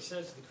he already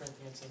said to the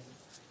Corinthians in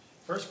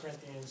 1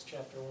 Corinthians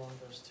chapter 1,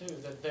 verse 2,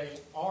 that they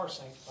are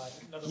sanctified.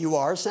 In other You words,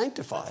 are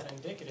sanctified. that's an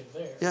indicative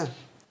there. Yeah.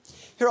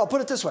 Here, I'll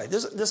put it this way.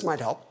 This might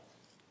help.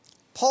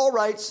 Paul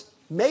writes,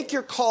 make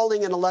your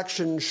calling and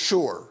election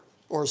sure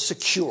or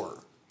secure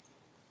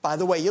by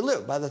the way you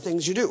live, by the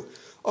things you do.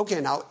 Okay,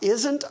 now,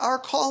 isn't our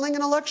calling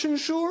and election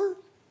sure?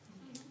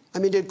 I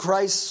mean, did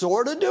Christ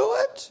sort of do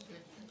it?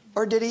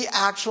 Or did he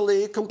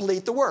actually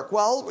complete the work?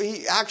 Well,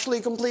 he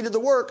actually completed the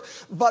work,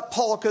 but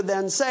Paul could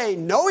then say,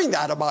 knowing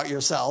that about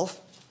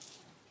yourself,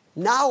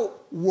 now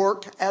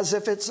work as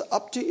if it's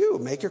up to you.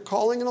 Make your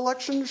calling and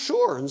election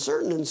sure and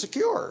certain and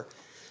secure.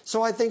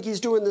 So I think he's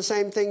doing the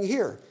same thing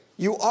here.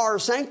 You are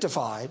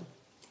sanctified,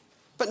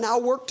 but now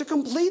work to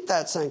complete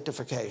that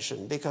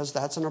sanctification because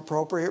that's an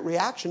appropriate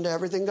reaction to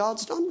everything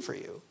God's done for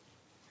you.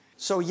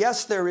 So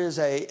yes, there is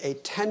a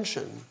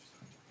tension,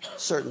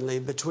 certainly,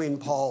 between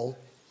Paul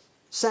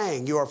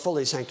saying you are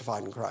fully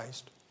sanctified in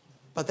Christ,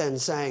 but then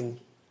saying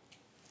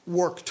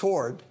work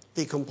toward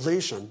the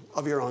completion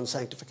of your own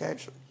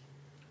sanctification.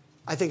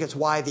 I think it's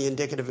why the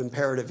indicative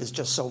imperative is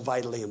just so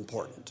vitally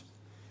important.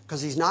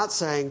 Because he's not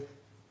saying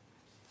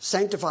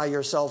sanctify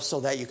yourself so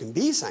that you can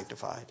be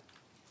sanctified.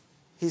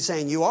 He's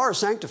saying you are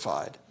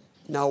sanctified.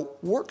 Now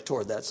work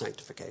toward that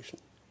sanctification.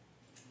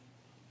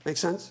 Make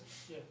sense?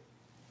 Yeah.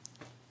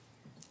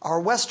 Our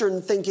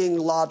Western thinking,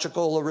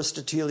 logical,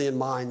 Aristotelian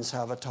minds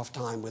have a tough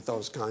time with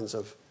those kinds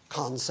of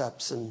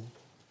concepts and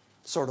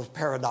sort of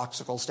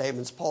paradoxical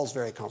statements. Paul's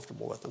very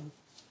comfortable with them.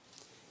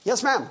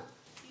 Yes, ma'am?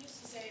 You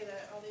used to say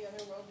that all the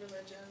other world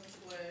religions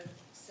would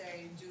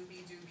say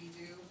doobie doobie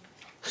doo.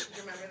 Do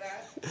you remember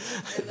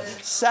that? And then,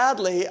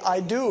 Sadly, I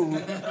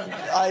do.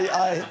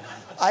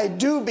 I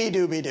do be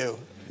doobie doo.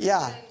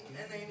 Yeah. and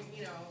then,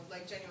 you know,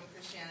 like genuine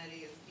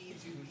Christianity is be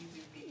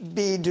doobie doobie.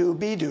 Be do,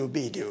 be do,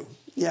 be do.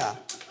 Yeah.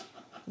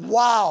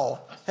 Wow.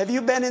 Have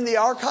you been in the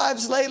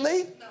archives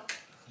lately?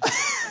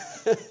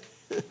 No.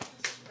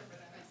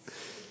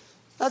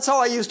 That's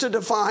how I used to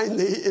define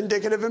the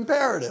indicative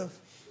imperative.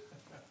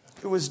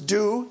 It was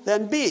do,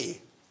 then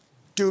be.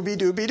 Do, be,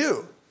 do, be,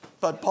 do.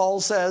 But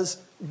Paul says,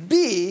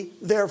 be,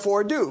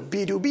 therefore do.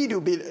 Be, do, be,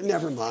 do, be.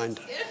 Never mind.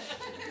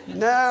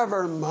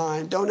 Never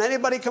mind. Don't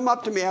anybody come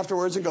up to me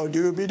afterwards and go,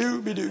 do, be,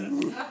 do, be,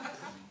 do.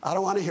 I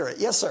don't want to hear it.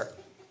 Yes, sir.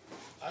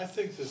 I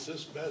think that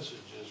this message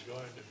is going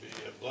to be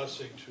a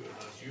blessing to an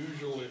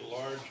unusually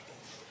large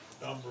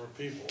number of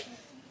people,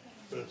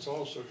 but it's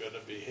also going to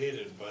be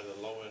hated by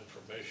the low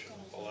information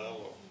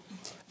Belial.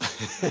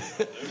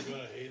 They're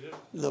going to hate it.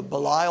 The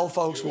Belial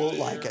folks You're won't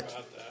gonna like hear it.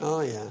 about that.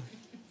 Oh, yeah.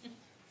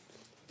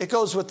 It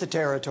goes with the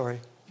territory.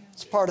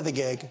 It's part of the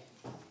gig.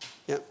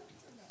 Yep.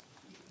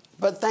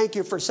 But thank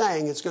you for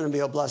saying it's going to be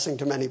a blessing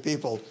to many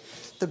people.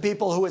 The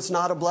people who it's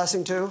not a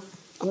blessing to,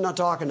 I'm not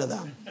talking to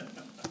them.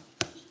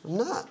 I'm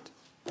not.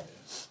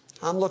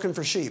 I'm looking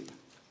for sheep.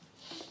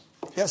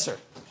 Yes, sir.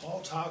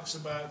 Paul talks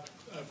about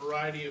a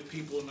variety of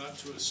people not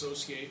to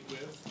associate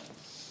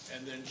with,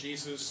 and then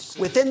Jesus says,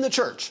 Within the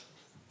church.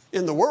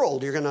 In the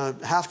world, you're going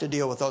to have to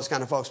deal with those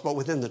kind of folks. But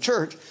within the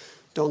church,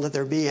 don't let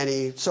there be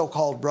any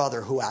so-called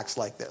brother who acts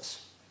like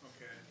this.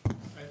 okay,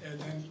 and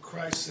then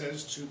Christ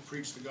says to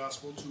preach the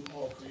gospel to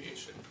all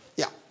creation.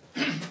 Yeah.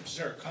 Is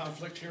there a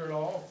conflict here at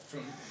all?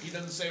 He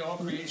doesn't say all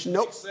creation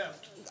Nope.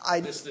 except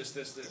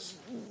this.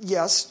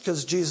 Yes,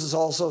 because Jesus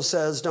also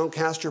says, don't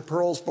cast your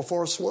pearls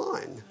before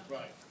swine.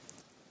 Right.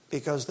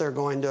 Because they're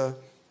going to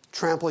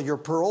trample your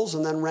pearls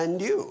and then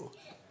rend you.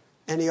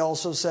 And he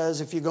also says,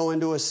 if you go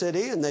into a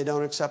city and they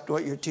don't accept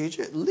what you're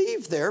teaching,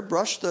 leave there,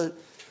 brush the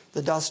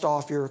dust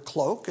off your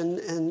cloak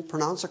and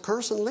pronounce a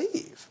curse and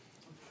leave.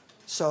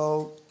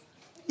 So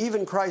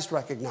even Christ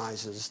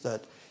recognizes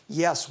that,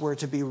 yes, we're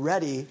to be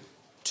ready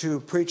to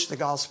preach the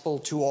gospel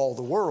to all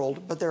the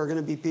world, but there are going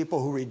to be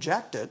people who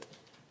reject it,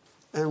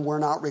 and we're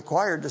not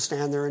required to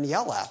stand there and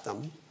yell at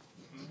them.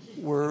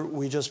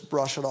 We just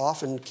brush it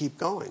off and keep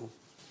going.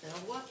 Now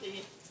what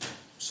the,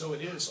 So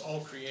it is all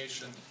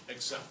creation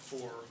except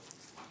for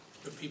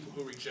the people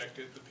who reject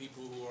it, the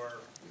people who are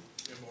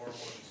immoral.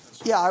 And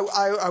so Yeah,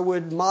 I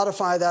would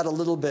modify that a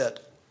little bit.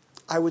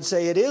 I would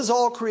say it is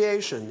all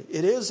creation.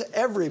 It is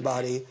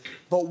everybody.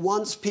 But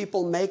once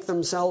people make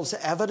themselves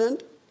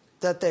evident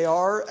that they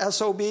are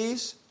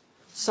SOBs,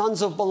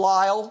 sons of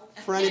Belial,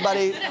 for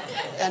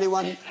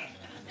anyone,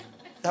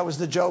 that was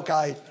the joke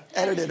I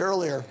edited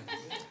earlier.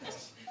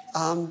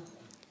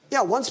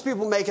 Once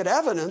people make it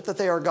evident that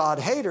they are God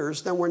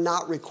haters, then we're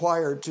not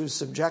required to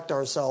subject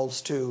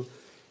ourselves to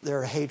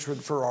their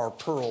hatred for our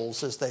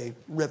pearls as they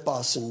rip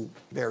us and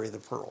bury the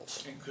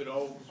pearls. And could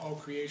all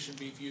creation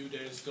be viewed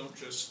as don't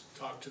just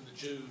talk to the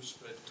Jews,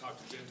 but talk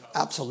to Gentiles?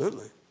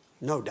 Absolutely.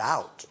 No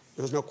doubt.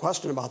 There's no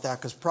question about that,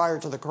 because prior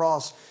to the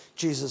cross,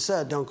 Jesus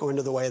said, don't go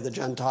into the way of the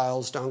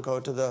Gentiles, don't go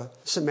to the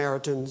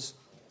Samaritans,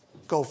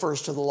 go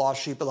first to the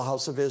lost sheep of the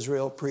house of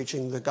Israel,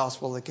 preaching the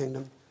gospel of the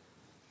kingdom.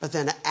 But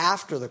then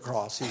after the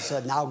cross, he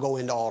said, now go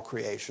into all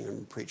creation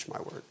and preach my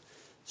word.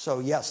 So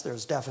yes,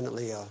 there's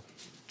definitely a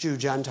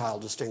Jew-Gentile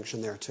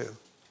distinction there too.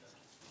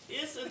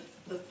 Isn't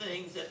the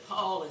things that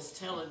Paul is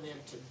telling them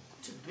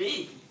to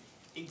be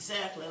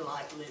exactly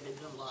like living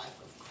the life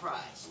of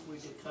Christ? We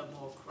become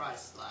more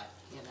Christ-like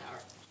in our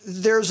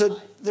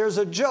There's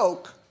a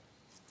joke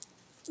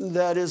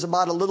that is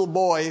about a little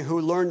boy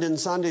who learned in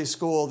Sunday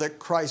school that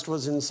Christ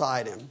was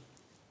inside him.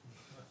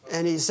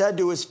 And he said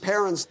to his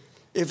parents,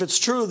 if it's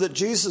true that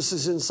Jesus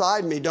is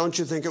inside me, don't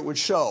you think it would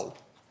show?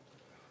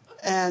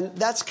 And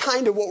that's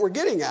kind of what we're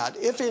getting at.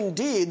 If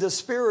indeed the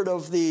Spirit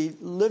of the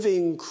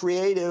living,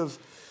 creative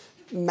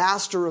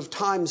master of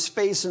time,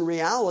 space, and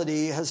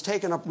reality has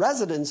taken up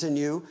residence in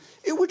you,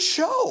 it would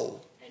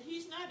show. And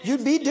he's not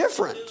You'd be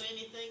different. to do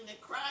anything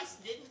that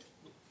Christ didn't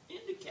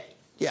indicate.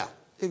 Yeah,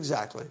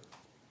 exactly.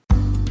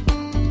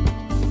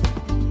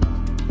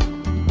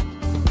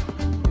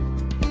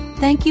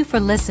 Thank you for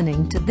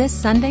listening to this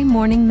Sunday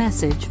morning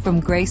message from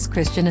Grace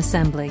Christian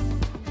Assembly.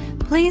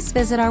 Please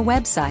visit our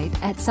website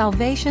at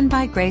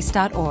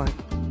salvationbygrace.org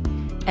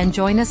and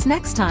join us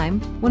next time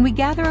when we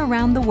gather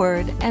around the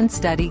Word and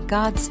study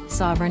God's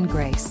sovereign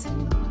grace.